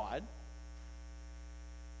God,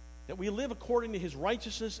 that we live according to his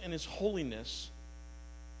righteousness and his holiness.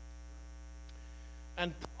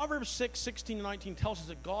 And Proverbs 6:16 and 19 tells us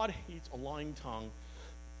that God hates a lying tongue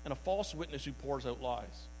and a false witness who pours out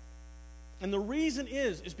lies. And the reason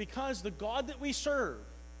is because the God that we serve,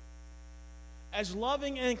 as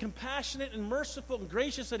loving and compassionate and merciful and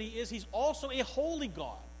gracious that he is, he's also a holy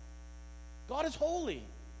God. God is holy.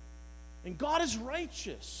 And God is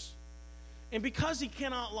righteous. And because he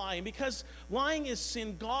cannot lie, and because lying is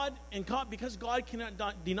sin, because God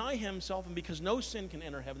cannot deny himself, and because no sin can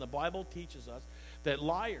enter heaven, the Bible teaches us that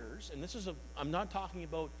liars, and I'm not talking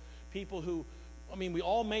about people who, we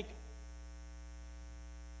all mess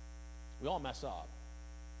up.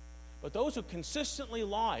 But those who consistently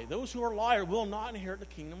lie, those who are liars, will not inherit the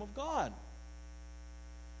kingdom of God.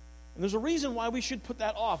 And there's a reason why we should put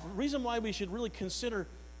that off, a reason why we should really consider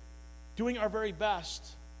doing our very best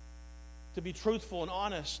to be truthful and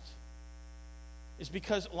honest, is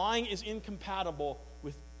because lying is incompatible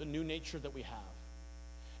with the new nature that we have.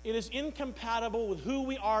 It is incompatible with who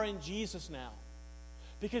we are in Jesus now,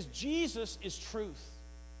 because Jesus is truth.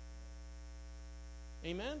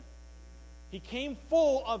 Amen? He came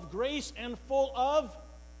full of grace and full of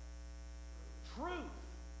truth.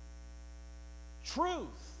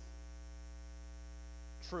 Truth.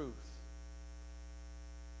 Truth.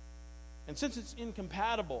 And since it's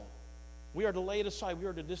incompatible, we are to lay it aside. We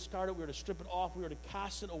are to discard it. We are to strip it off. We are to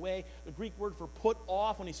cast it away. The Greek word for put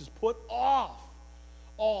off, when he says put off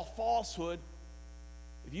all falsehood,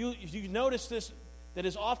 if you notice this, that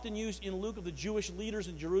is often used in Luke of the Jewish leaders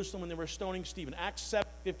in Jerusalem when they were stoning Stephen. Acts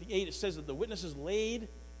 7:58, it says that the witnesses laid,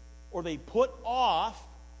 or they put off,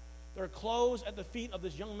 their clothes at the feet of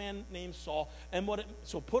this young man named Saul.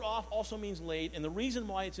 So put off also means laid. And the reason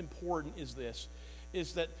why it's important is this,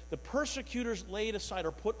 is that the persecutors laid aside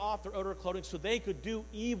or put off their outer clothing so they could do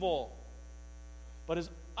evil. But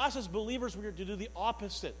as believers, we are to do the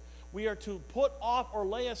opposite. We are to put off or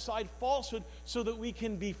lay aside falsehood so that we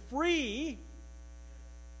can be free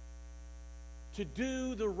to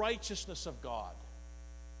do the righteousness of God.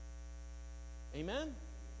 Amen?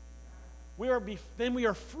 Then we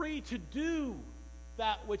are free to do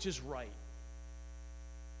that which is right.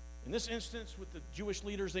 In this instance, with the Jewish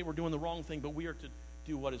leaders, they were doing the wrong thing, but we are to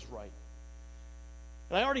do what is right.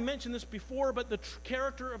 And I already mentioned this before, but the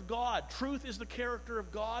character of God. Truth is the character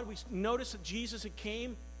of God. We notice that Jesus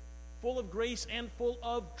came full of grace and full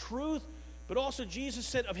of truth. But also Jesus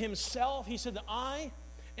said of himself, he said that I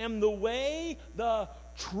am the way, the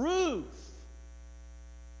truth,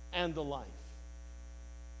 and the life.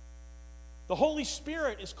 The Holy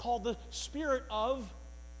Spirit is called the Spirit of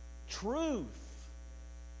truth.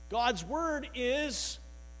 God's Word is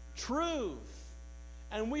truth.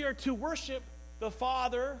 And we are to worship the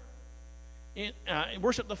Father in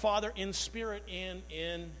spirit and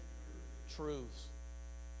in truth.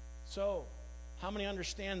 So, how many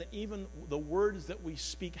understand that even the words that we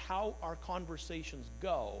speak, how our conversations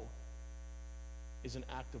go, is an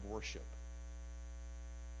act of worship?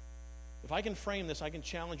 If I can frame this, I can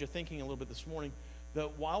challenge your thinking a little bit this morning,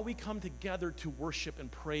 that while we come together to worship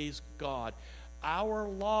and praise God, our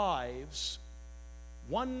lives,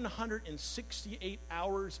 168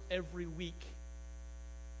 hours every week,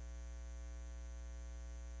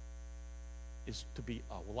 is to be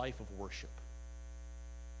a life of worship.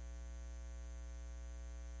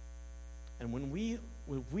 And when we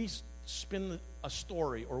spin a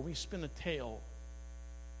story or we spin a tale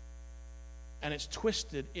and it's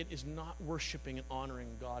twisted, it is not worshiping and honoring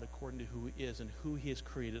God according to who He is and who He has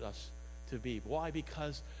created us to be. Why?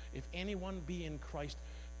 Because if anyone be in Christ,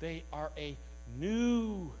 they are a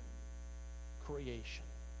new creation.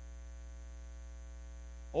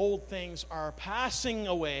 Old things are passing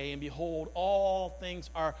away, and behold, all things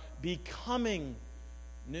are becoming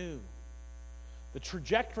new. The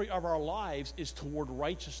trajectory of our lives is toward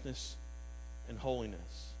righteousness and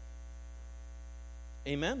holiness.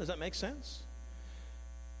 Amen? Does that make sense?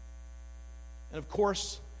 And of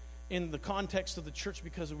course, in the context of the church,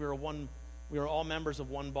 because we are all members of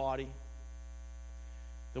one body,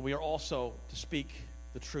 that we are also to speak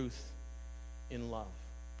the truth in love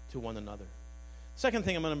to one another. Second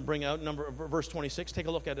thing I'm going to bring out, verse 26, take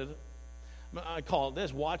a look at it. I call it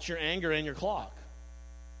this: watch your anger and your clock.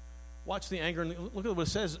 Watch the anger. Look at what it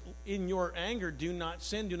says. In your anger, do not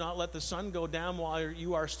sin. Do not let the sun go down while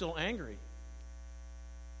you are still angry.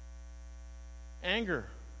 Anger.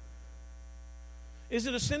 Is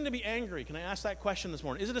it a sin to be angry? Can I ask that question this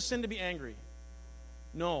morning? Is it a sin to be angry?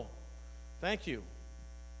 No. Thank you.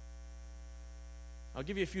 I'll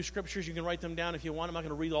give you a few scriptures. You can write them down if you want. I'm not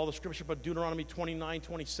going to read all the scripture, but Deuteronomy 29,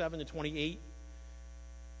 27 to 28.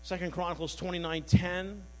 2 Chronicles 29,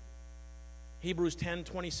 10. Hebrews 10,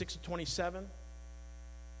 26 to 27.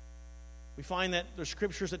 We find that there's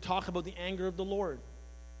scriptures that talk about the anger of the Lord.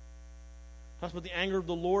 It talks about the anger of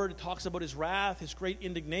the Lord. It talks about His wrath, His great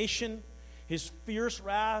indignation, His fierce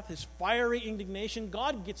wrath, His fiery indignation.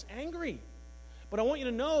 God gets angry. But I want you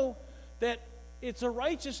to know that it's a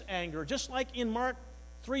righteous anger. Just like in Mark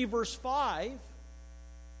 3, verse 5,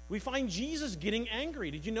 we find Jesus getting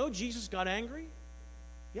angry. Did you know Jesus got angry?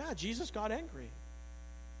 Yeah, Jesus got angry.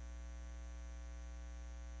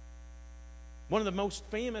 One of the most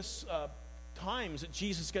famous times that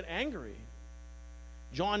Jesus got angry,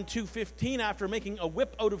 John 2:15, after making a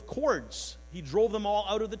whip out of cords, He drove them all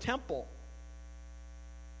out of the temple,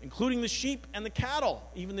 including the sheep and the cattle.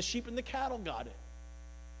 Even the sheep and the cattle got it.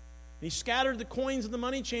 He scattered the coins of the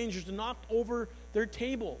money changers and knocked over their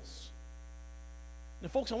tables. Now,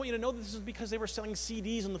 folks, I want you to know that this is because they were selling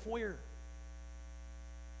CDs in the foyer.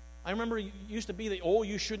 I remember it used to be that,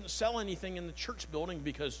 you shouldn't sell anything in the church building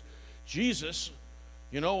because Jesus,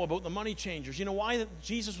 about the money changers. You know why that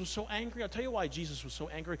Jesus was so angry? I'll tell you why Jesus was so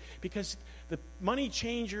angry. Because the money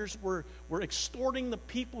changers were extorting the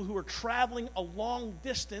people who were traveling a long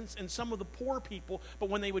distance and some of the poor people. But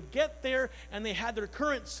when they would get there and they had their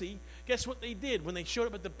currency, guess what they did? When they showed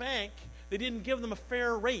up at the bank, they didn't give them a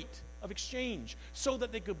fair rate of exchange so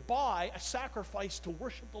that they could buy a sacrifice to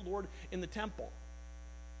worship the Lord in the temple.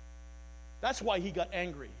 That's why He got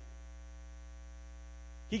angry.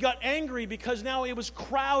 He got angry because now it was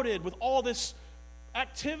crowded with all this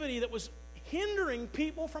activity that was hindering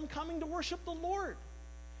people from coming to worship the Lord.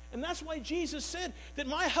 And that's why Jesus said that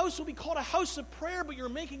my house will be called a house of prayer, but you're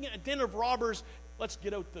making it a den of robbers. Let's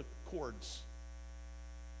get out the cords.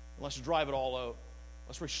 Let's drive it all out.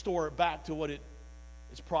 Let's restore it back to what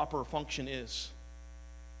its proper function is.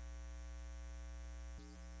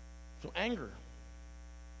 So anger.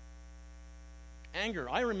 Anger.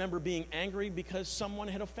 I remember being angry because someone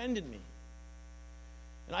had offended me.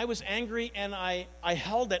 And I was angry and I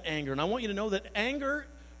held that anger. And I want you to know that anger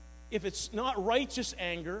if it's not righteous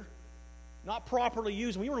anger, not properly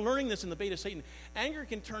used, and we were learning this in the Bait of Satan, anger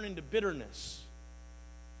can turn into bitterness.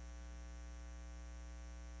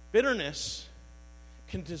 Bitterness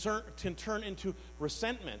can turn into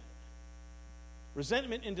resentment.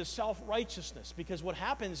 Resentment into self-righteousness, because what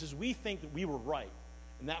happens is we think that we were right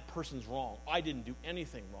and that person's wrong. I didn't do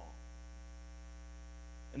anything wrong.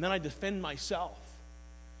 And then I defend myself.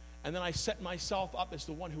 And then I set myself up as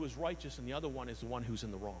the one who is righteous, and the other one is the one who's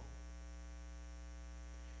in the wrong.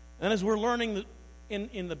 And as we're learning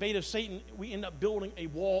in the Bait of Satan, we end up building a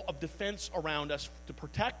wall of defense around us to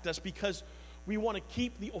protect us, because we want to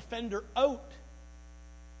keep the offender out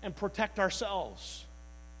and protect ourselves.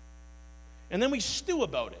 And then we stew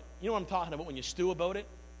about it. You know what I'm talking about when you stew about it?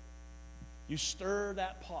 You stir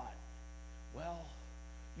that pot. Well,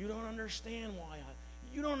 you don't understand why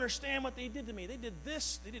you don't understand what they did to me. They did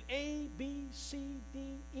this. They did A, B, C,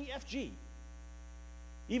 D, E, F, G.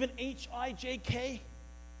 Even H, I, J, K.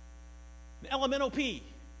 L, M, N, O, P.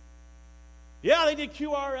 Yeah, they did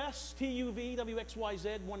Q, R, S, T, U, V, W, X, Y, Z,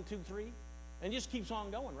 1, 2, 3. And it just keeps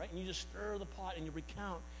on going, right? And you just stir the pot and you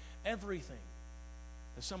recount everything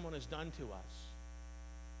that someone has done to us.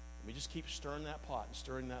 And we just keep stirring that pot and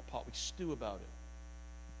stirring that pot. We stew about it.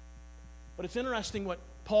 But it's interesting what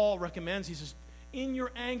Paul recommends. He says, in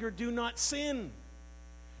your anger, do not sin.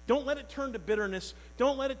 Don't let it turn to bitterness.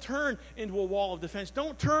 Don't let it turn into a wall of defense.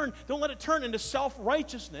 Don't let it turn into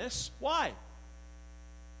self-righteousness. Why?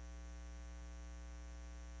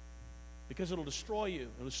 Because it'll destroy you.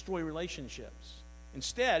 It'll destroy relationships.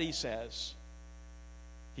 Instead, he says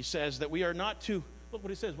that we are not to, look what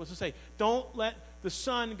he says. What's it say? Don't let the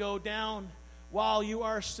sun go down while you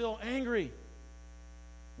are still angry.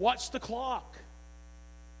 Watch the clock.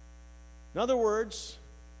 In other words,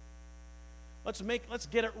 let's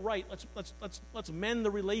get it right. Let's mend the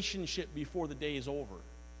relationship before the day is over.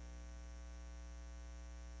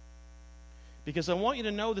 Because I want you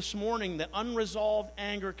to know this morning that unresolved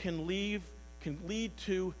anger can lead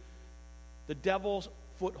to the devil's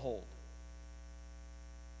foothold.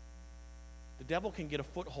 The devil can get a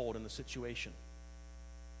foothold in the situation.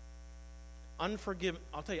 I'll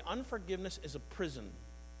tell you, unforgiveness is a prison.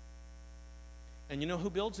 And you know who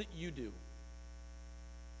builds it? You do.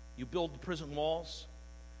 You build the prison walls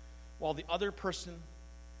while the other person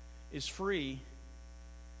is free.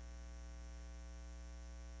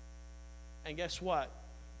 And guess what?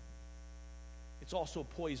 It's also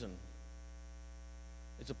poison.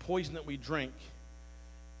 It's a poison that we drink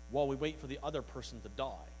while we wait for the other person to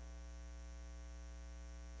die.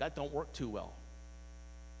 That don't work too well.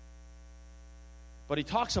 But he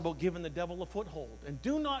talks about giving the devil a foothold. And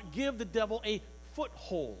do not give the devil a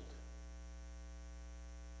foothold.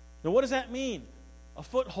 Now, what does that mean? A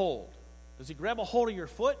foothold. Does he grab a hold of your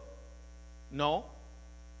foot? No.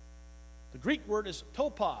 The Greek word is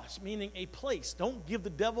topos, meaning a place. Don't give the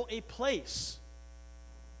devil a place.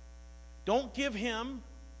 Don't give him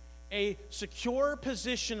a secure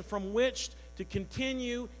position from which to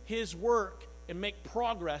continue his work and make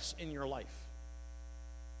progress in your life.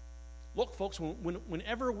 Look, folks,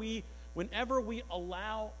 whenever we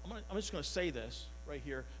allow, I'm just going to say this right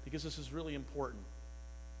here because this is really important.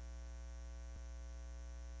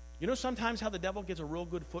 You know sometimes how the devil gets a real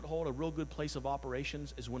good foothold, a real good place of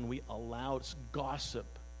operations, is when we allow gossip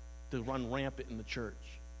to run rampant in the church.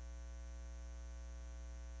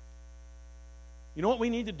 You know what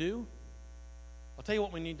we need to do? I'll tell you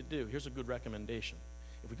what we need to do. Here's a good recommendation.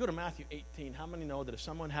 If we go to Matthew 18, how many know that if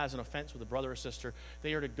someone has an offense with a brother or sister,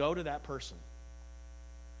 they are to go to that person?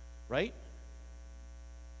 Right?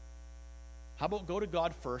 How about go to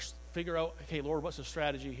God first, figure out, okay, Lord, what's the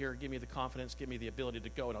strategy here? Give me the confidence, give me the ability to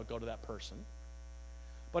go, and I'll go to that person.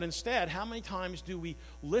 But instead, how many times do we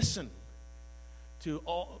listen to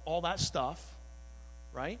all that stuff,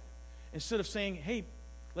 right? Instead of saying, hey,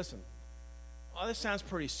 listen, this sounds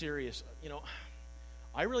pretty serious. You know,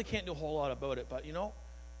 I really can't do a whole lot about it, but, you know,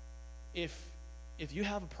 if you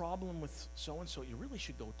have a problem with so-and-so, you really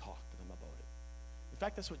should go talk to them about it. In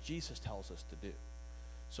fact, that's what Jesus tells us to do.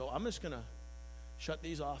 So I'm just going to shut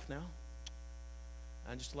these off now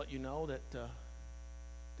and just let you know that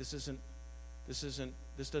this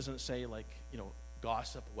doesn't say, like, you know,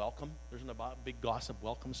 gossip welcome. There's not a big gossip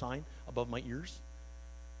welcome sign above my ears.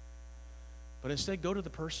 But instead, go to the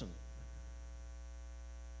person.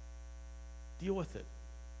 Deal with it.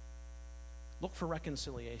 Look for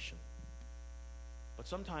reconciliation. But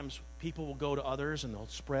sometimes people will go to others and they'll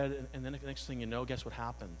spread, and then the next thing you know, guess what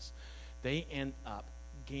happens? They end up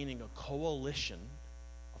gaining a coalition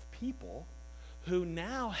of people who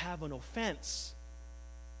now have an offense.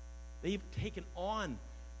 They've taken on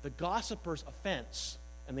the gossiper's offense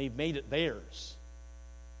and they've made it theirs.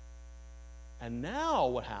 And now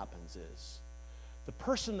what happens is the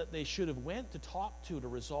person that they should have went to talk to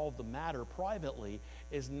resolve the matter privately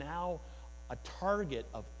is now a target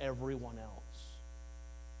of everyone else.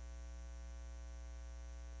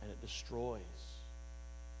 And it destroys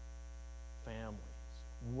families,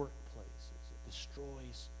 workplaces. It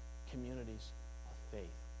destroys communities of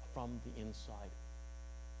faith from the inside.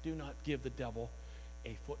 Do not give the devil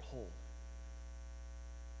a foothold.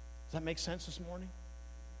 Does that make sense this morning?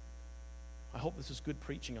 I hope this is good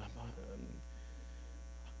preaching. This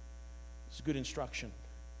is good instruction.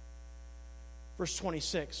 Verse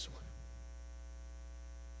 26.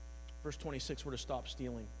 Verse 26, we're to stop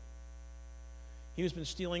stealing. He who's been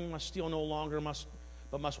stealing must steal no longer,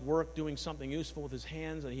 but must work doing something useful with his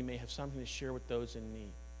hands, that he may have something to share with those in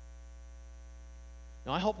need.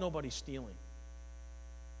 Now, I hope nobody's stealing.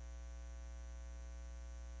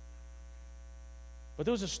 But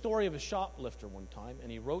there was a story of a shoplifter one time,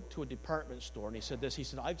 and he wrote to a department store, and he said this. He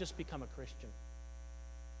said, I've just become a Christian.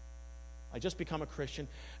 I just become a Christian,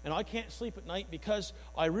 and I can't sleep at night because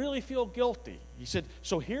I really feel guilty. He said,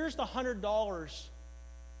 so here's the $100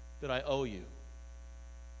 that I owe you.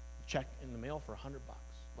 Check in the mail for $100.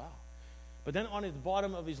 Wow. But then on the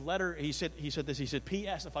bottom of his letter, he said this. He said,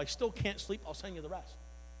 P.S. If I still can't sleep, I'll send you the rest.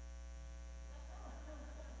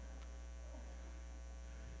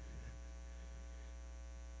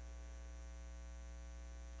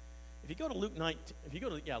 If you go to Luke 19,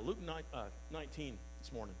 Luke 19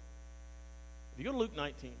 this morning. If you go to Luke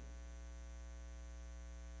 19,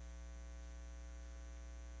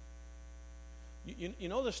 you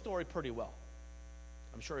know the story pretty well.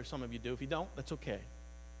 I'm sure some of you do. If you don't, that's okay.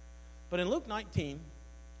 But in Luke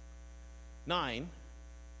 19:9,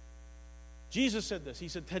 Jesus said this. He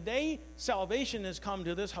said, today salvation has come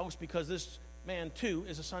to this house because this man too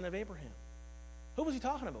is a son of Abraham. Who was he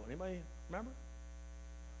talking about? Anybody remember?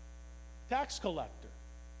 Tax collector.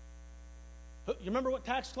 You remember what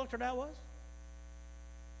tax collector that was?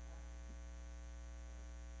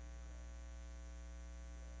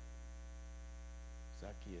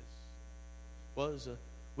 Zacchaeus was a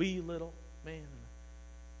wee little man.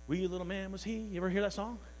 Wee little man was he. You ever hear that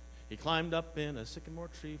song? He climbed up in a sycamore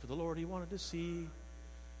tree for the Lord he wanted to see.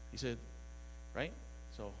 He said, right?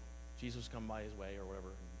 So Jesus come by his way or whatever.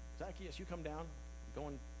 Zacchaeus, you come down. I'm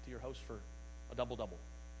going to your house for a double-double.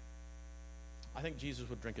 I think Jesus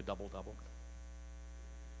would drink a double-double.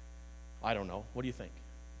 I don't know. What do you think?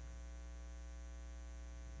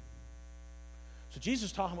 So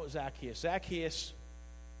Jesus is talking about Zacchaeus. Zacchaeus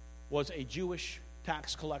was a Jewish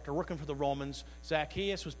tax collector working for the Romans.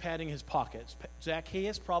 Zacchaeus was padding his pockets.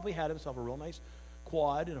 Zacchaeus probably had himself a real nice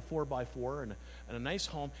quad and a 4x4 and a nice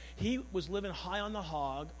home. He was living high on the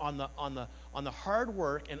hog on the hard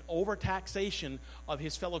work and overtaxation of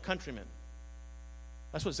his fellow countrymen.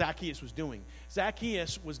 That's what Zacchaeus was doing.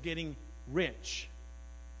 Zacchaeus was getting rich.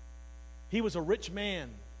 He was a rich man.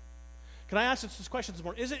 Can I ask this question this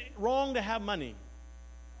morning? Is it wrong to have money?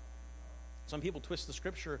 Some people twist the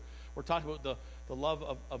scripture. We're talking about the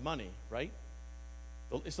love of money, right?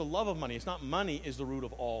 It's the love of money. It's not money is the root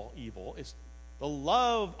of all evil. It's the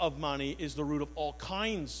love of money is the root of all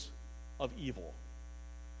kinds of evil.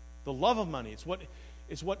 The love of money.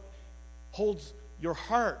 It's what holds your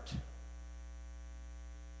heart.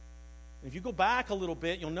 If you go back a little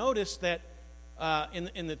bit, you'll notice that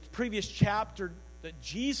in the previous chapter that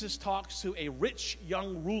Jesus talks to a rich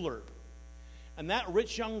young ruler. And that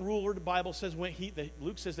rich young ruler, the Bible says,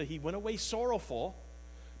 Luke says that he went away sorrowful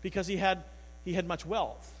because he had much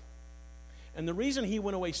wealth. And the reason he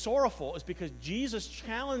went away sorrowful is because Jesus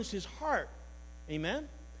challenged his heart. Amen?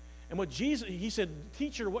 And he said,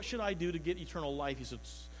 teacher, what should I do to get eternal life? He said,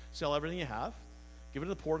 sell everything you have. Give it to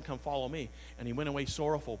the poor and come follow me. And he went away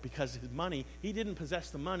sorrowful because his money, he didn't possess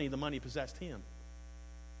the money possessed him.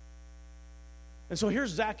 And so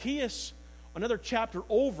here's Zacchaeus, another chapter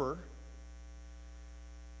over.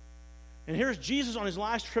 And here's Jesus on his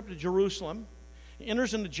last trip to Jerusalem. He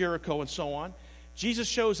enters into Jericho and so on. Jesus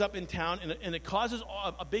shows up in town, and it causes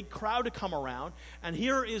a big crowd to come around. And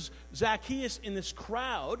here is Zacchaeus in this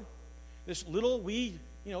crowd, this little wee,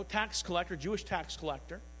 tax collector, Jewish tax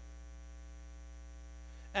collector.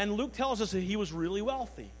 And Luke tells us that he was really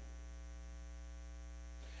wealthy.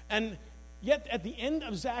 And yet at the end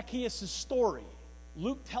of Zacchaeus' story,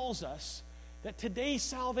 Luke tells us that today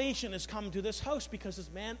salvation has come to this house because this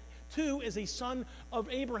man too is a son of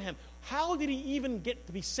Abraham. How did he even get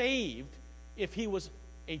to be saved if he was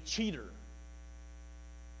a cheater,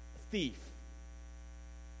 a thief?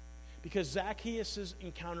 Because Zacchaeus'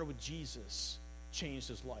 encounter with Jesus changed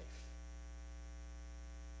his life.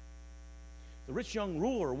 The rich young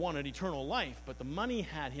ruler wanted eternal life, but the money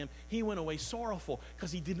had him. He went away sorrowful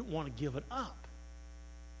because he didn't want to give it up.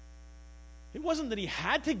 It wasn't that he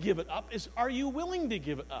had to give it up. It's, are you willing to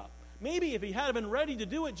give it up? Maybe if he had been ready to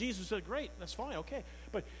do it, Jesus said, great, that's fine, okay.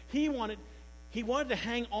 But he wanted to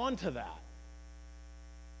hang on to that.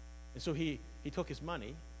 And so he took his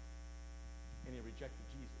money and he rejected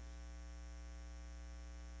Jesus.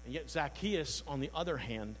 And yet Zacchaeus, on the other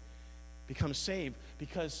hand, becomes saved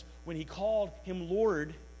because when he called him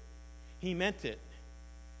Lord, he meant it.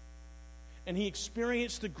 And he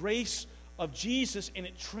experienced the grace of Jesus, and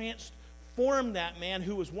it transformed that man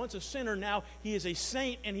who was once a sinner. Now he is a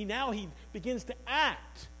saint, and he begins to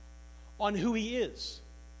act on who he is.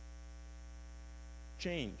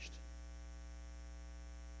 Changed.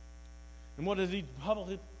 And what did he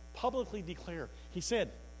publicly declare? He said,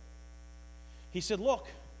 look,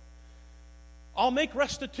 I'll make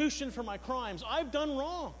restitution for my crimes. I've done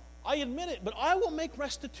wrong. I admit it, but I will make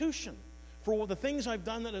restitution for the things I've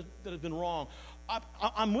done that have been wrong.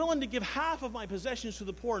 I'm willing to give half of my possessions to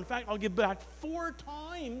the poor. In fact, I'll give back 4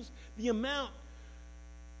 times the amount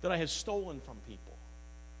that I have stolen from people.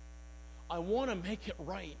 I want to make it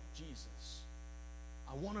right, Jesus.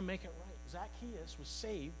 I want to make it right. Zacchaeus was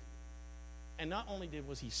saved, and not only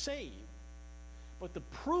was he saved, but the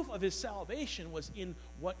proof of his salvation was in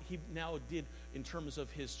what he now did in terms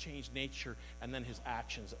of his changed nature and then his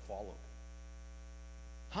actions that followed.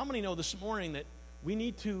 How many know this morning that we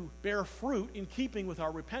need to bear fruit in keeping with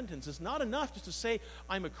our repentance? It's not enough just to say,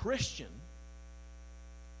 I'm a Christian.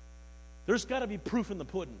 There's got to be proof in the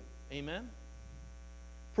pudding. Amen?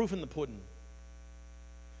 Proof in the pudding.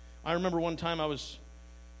 I remember one time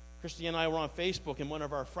Christy and I were on Facebook, and one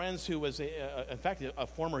of our friends who was, in fact, a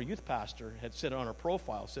former youth pastor had said on her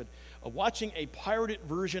profile, said, watching a pirated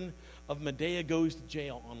version of Medea Goes to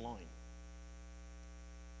Jail online.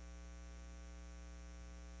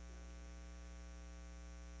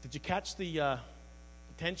 Did you catch the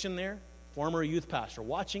tension there? Former youth pastor,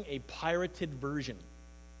 watching a pirated version.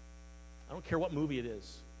 I don't care what movie it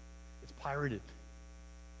is. It's pirated.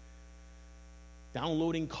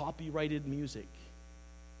 Downloading copyrighted music.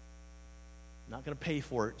 Not going to pay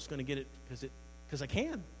for it. Just going to get it because I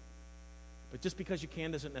can. But just because you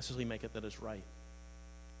can doesn't necessarily make it that it's right.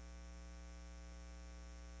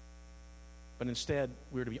 But instead,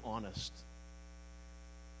 we're to be honest.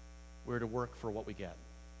 We're to work for what we get.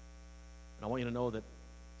 And I want you to know that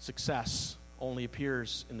success only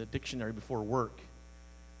appears in the dictionary before work.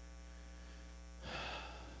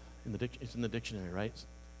 It's in the dictionary, right?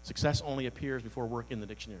 Success only appears before work in the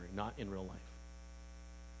dictionary, not in real life.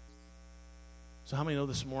 So how many know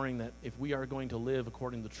this morning that if we are going to live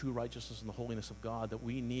according to the true righteousness and the holiness of God, that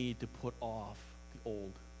we need to put off the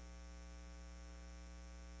old?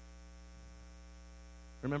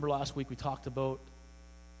 Remember last week we talked about,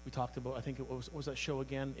 I think what was that show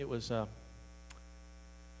again? It was a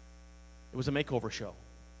makeover show.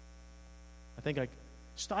 I think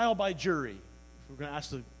Style by Jury. We're going to ask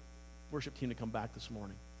the worship team to come back this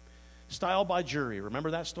morning. Style by Jury.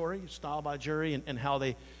 Remember that story? Style by Jury, and how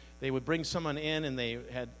they would bring someone in and they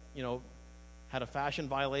had a fashion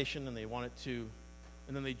violation and they wanted to,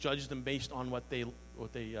 and then they judged them based on what they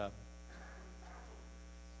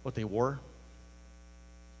wore.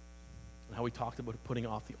 And how we talked about putting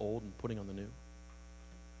off the old and putting on the new.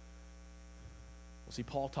 Well, see,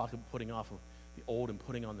 Paul talked about putting off the old and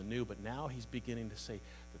putting on the new, but now he's beginning to say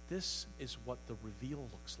that this is what the reveal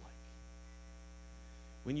looks like.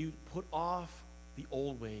 When you put off the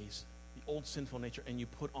old ways, the old sinful nature, and you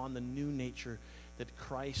put on the new nature that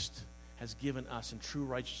Christ has given us in true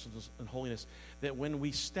righteousness and holiness, that when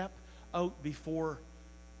we step out before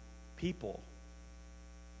people,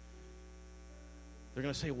 they're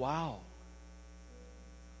going to say, wow,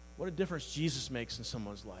 what a difference Jesus makes in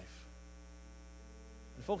someone's life.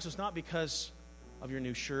 And folks, it's not because of your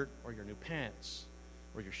new shirt or your new pants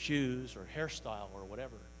or your shoes or hairstyle or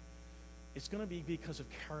whatever. It's going to be because of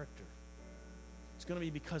character. It's going to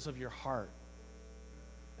be because of your heart.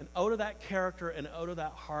 And out of that character and out of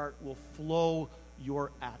that heart will flow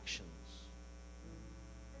your actions.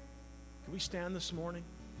 Can we stand this morning?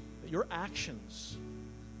 That your actions,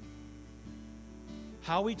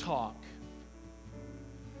 how we talk,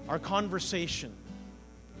 our conversation,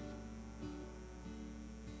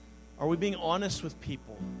 are we being honest with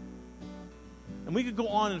people? And we could go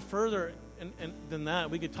on and further and than that.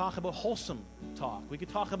 We could talk about wholesome talk. We could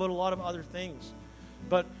talk about a lot of other things.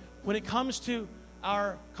 But when it comes to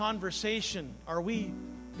our conversation, are we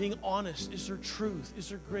being honest? Is there truth? Is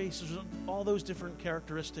there grace? Is there all those different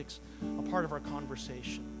characteristics a part of our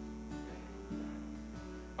conversation?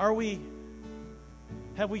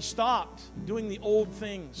 Have have we stopped doing the old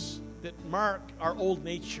things that mark our old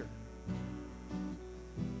nature?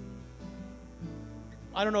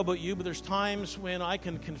 I don't know about you, but there's times when I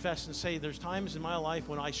can confess and say there's times in my life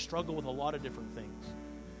when I struggle with a lot of different things.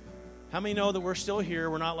 How many know that we're still here?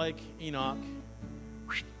 We're not like Enoch.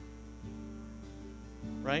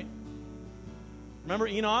 Right? Remember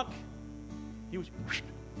Enoch? He was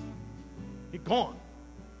gone.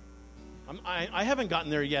 I haven't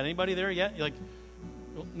gotten there yet. Anybody there yet? You're like,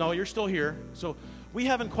 no, you're still here. So we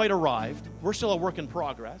haven't quite arrived. We're still a work in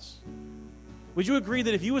progress. Would you agree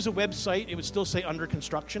that if you was a website, it would still say under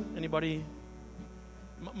construction? Anybody?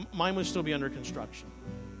 Mine would still be under construction.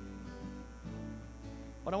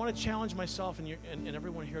 But I want to challenge myself and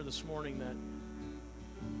everyone here this morning that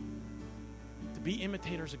to be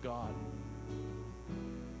imitators of God.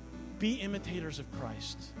 Be imitators of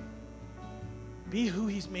Christ. Be who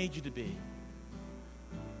He's made you to be.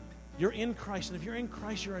 You're in Christ, and if you're in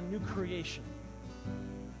Christ, you're a new creation.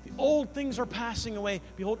 The old things are passing away.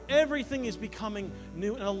 Behold, everything is becoming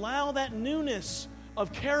new. And allow that newness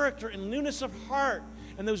of character and newness of heart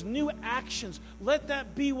and those new actions. Let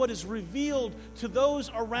that be what is revealed to those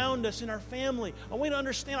around us in our family. I want you to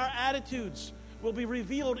understand our attitudes will be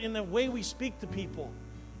revealed in the way we speak to people.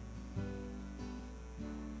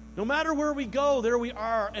 No matter where we go, there we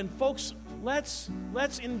are. And folks, let's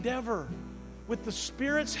endeavor with the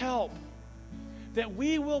Spirit's help that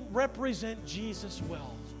we will represent Jesus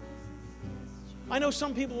well. I know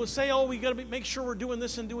some people will say, oh, we got to make sure we're doing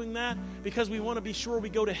this and doing that because we want to be sure we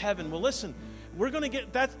go to heaven. Well, listen, we're going to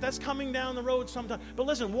get that's coming down the road sometime. But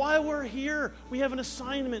listen, while we're here, we have an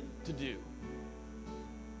assignment to do.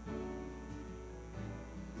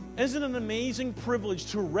 Isn't it an amazing privilege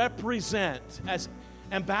to represent as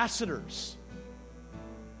ambassadors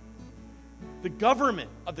the government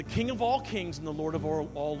of the King of all kings and the Lord of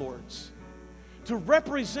all lords? To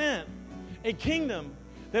represent a kingdom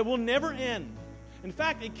that will never end. In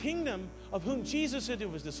fact, a kingdom of whom Jesus said to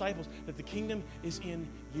His disciples that the kingdom is in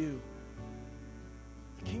you.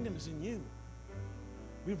 The kingdom is in you.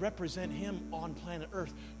 We represent Him on planet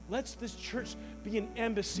Earth. Let's this church be an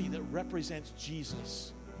embassy that represents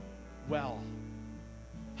Jesus well.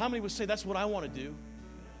 How many would say that's what I want to do?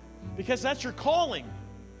 Because that's your calling.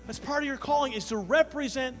 That's part of your calling, is to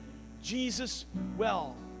represent Jesus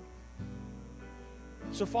well.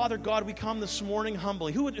 So, Father God, we come this morning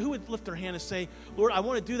humbly. Who would lift their hand and say, Lord, I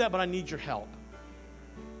want to do that, but I need your help.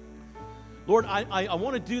 Lord, I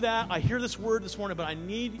want to do that. I hear this word this morning, but I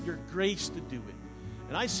need your grace to do it.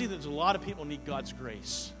 And I see that there's a lot of people need God's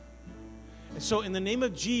grace. And so in the name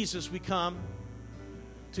of Jesus, we come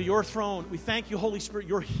to your throne. We thank you, Holy Spirit.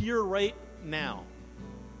 You're here right now.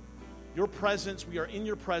 Your presence, we are in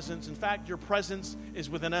your presence. In fact, your presence is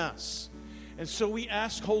within us. And so we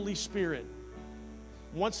ask, Holy Spirit,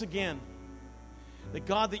 once again, that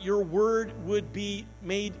God, that your word would be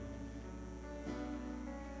made,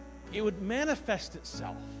 it would manifest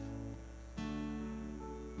itself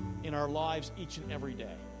in our lives each and every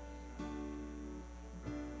day.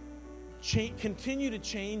 Continue to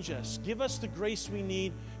change us. Give us the grace we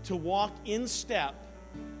need to walk in step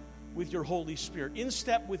with your Holy Spirit, in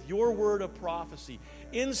step with your word of prophecy,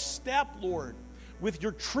 in step, Lord, with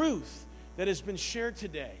your truth that has been shared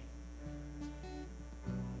today.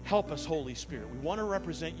 Help us, Holy Spirit. We want to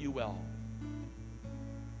represent you well.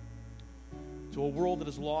 To a world that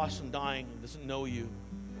is lost and dying and doesn't know you,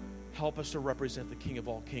 help us to represent the King of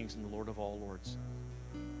all kings and the Lord of all lords.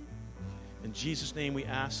 In Jesus' name we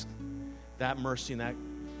ask that mercy and that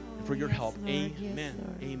for your help. Lord,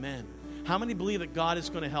 Amen. yes, Amen. How many believe that God is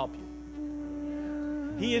going to help you?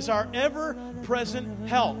 He is our ever-present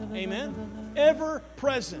help. Amen?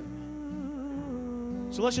 Ever-present.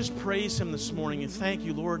 So let's just praise Him this morning and thank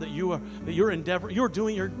you, Lord, that you've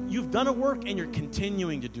done a work and you're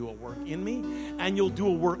continuing to do a work in me, and you'll do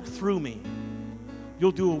a work through me.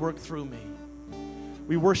 You'll do a work through me.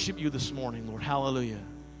 We worship you this morning, Lord. Hallelujah.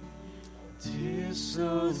 'Tis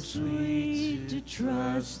so sweet to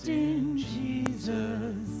trust in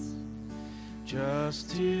Jesus,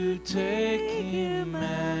 just to take Him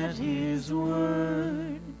at His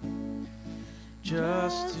word,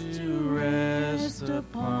 just to rest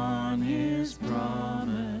upon His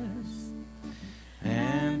promise,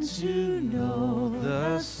 and to know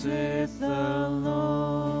thus saith the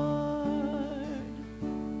Lord.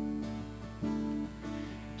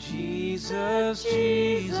 Jesus,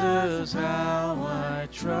 Jesus, how I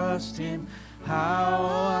trust Him, how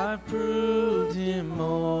I proved Him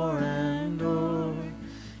more and more.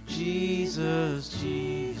 Jesus,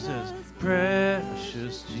 Jesus,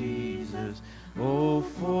 precious Jesus, oh,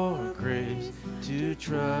 for grace to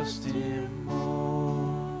trust Him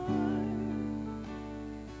more.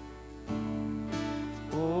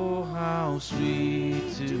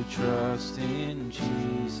 sweet to trust in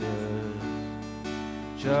Jesus,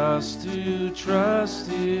 just to trust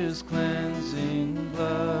His cleansing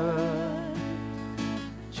blood,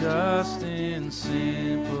 just in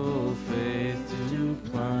simple faith to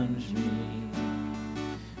plunge me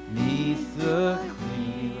 'neath the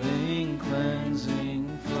healing, cleansing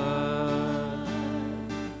flood.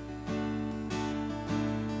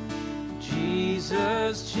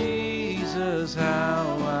 Jesus, Jesus,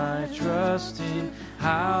 how I trust Him,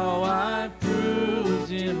 how I proved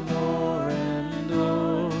Him more and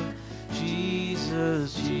more.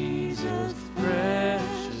 Jesus, Jesus,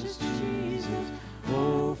 precious Jesus,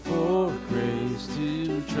 oh, for grace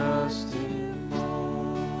to trust Him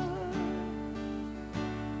more.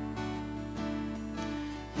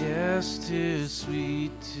 Yes, 'tis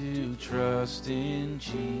sweet to trust in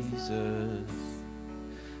Jesus,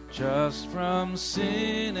 just from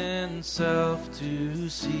sin and self to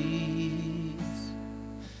cease,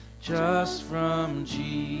 just from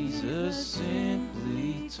Jesus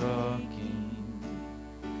simply talking,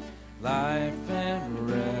 life and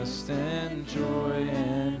rest and joy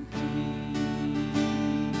and peace.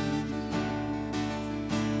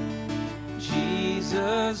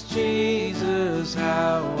 Jesus, Jesus,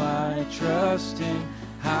 how I trust Him,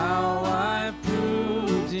 how I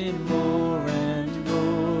proved Him more and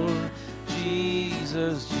more.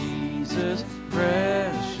 Jesus, Jesus,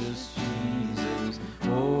 precious Jesus,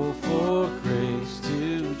 oh, for grace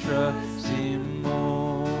to trust Him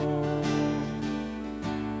more.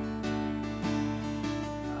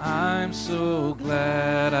 I'm so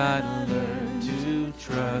glad I learned to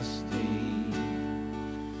trust Thee,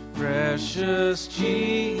 precious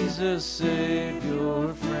Jesus,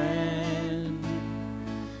 Savior, friend.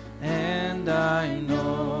 And I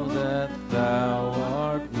know that Thou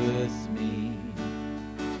art with me,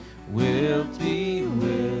 wilt be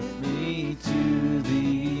with me to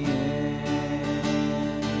the end.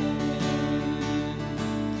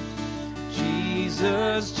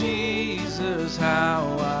 Jesus, Jesus,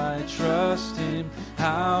 how I trust Him,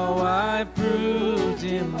 how I proved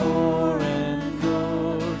Him more and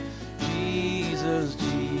more. Jesus,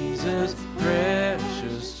 Jesus,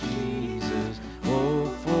 precious Jesus, oh,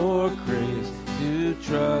 for grace to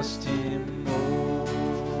trust Him more.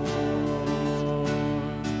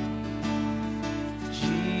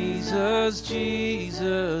 Jesus,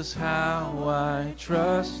 Jesus, how I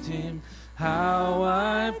trust Him, how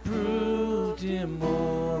I proved Him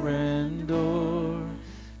more and more.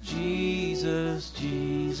 Jesus,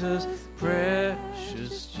 Jesus,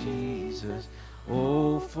 precious Jesus,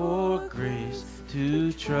 oh, for grace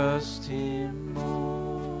to trust Him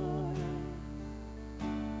more.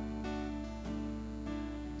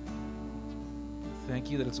 Thank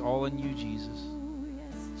You that it's all in You, Jesus. Oh,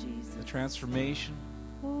 yes, Jesus. The transformation,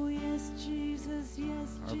 Oh, yes, Jesus.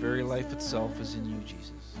 Yes, our very life Jesus. itself is in You,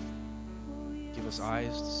 Jesus. Oh, yes, Give us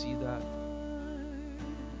eyes to see that, Lord.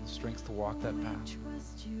 and strength to walk that We path.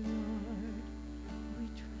 trust You, Lord. We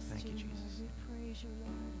trust Thank you, You, Jesus. Lord. We praise You,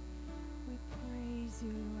 Lord. We praise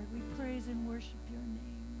You, Lord. We praise and worship Your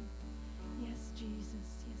name. Yes,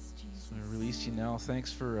 Jesus. Yes, Jesus. So I'm going to release you now.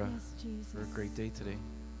 Thanks for Yes, Jesus. a great day today.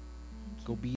 Thank Go you. be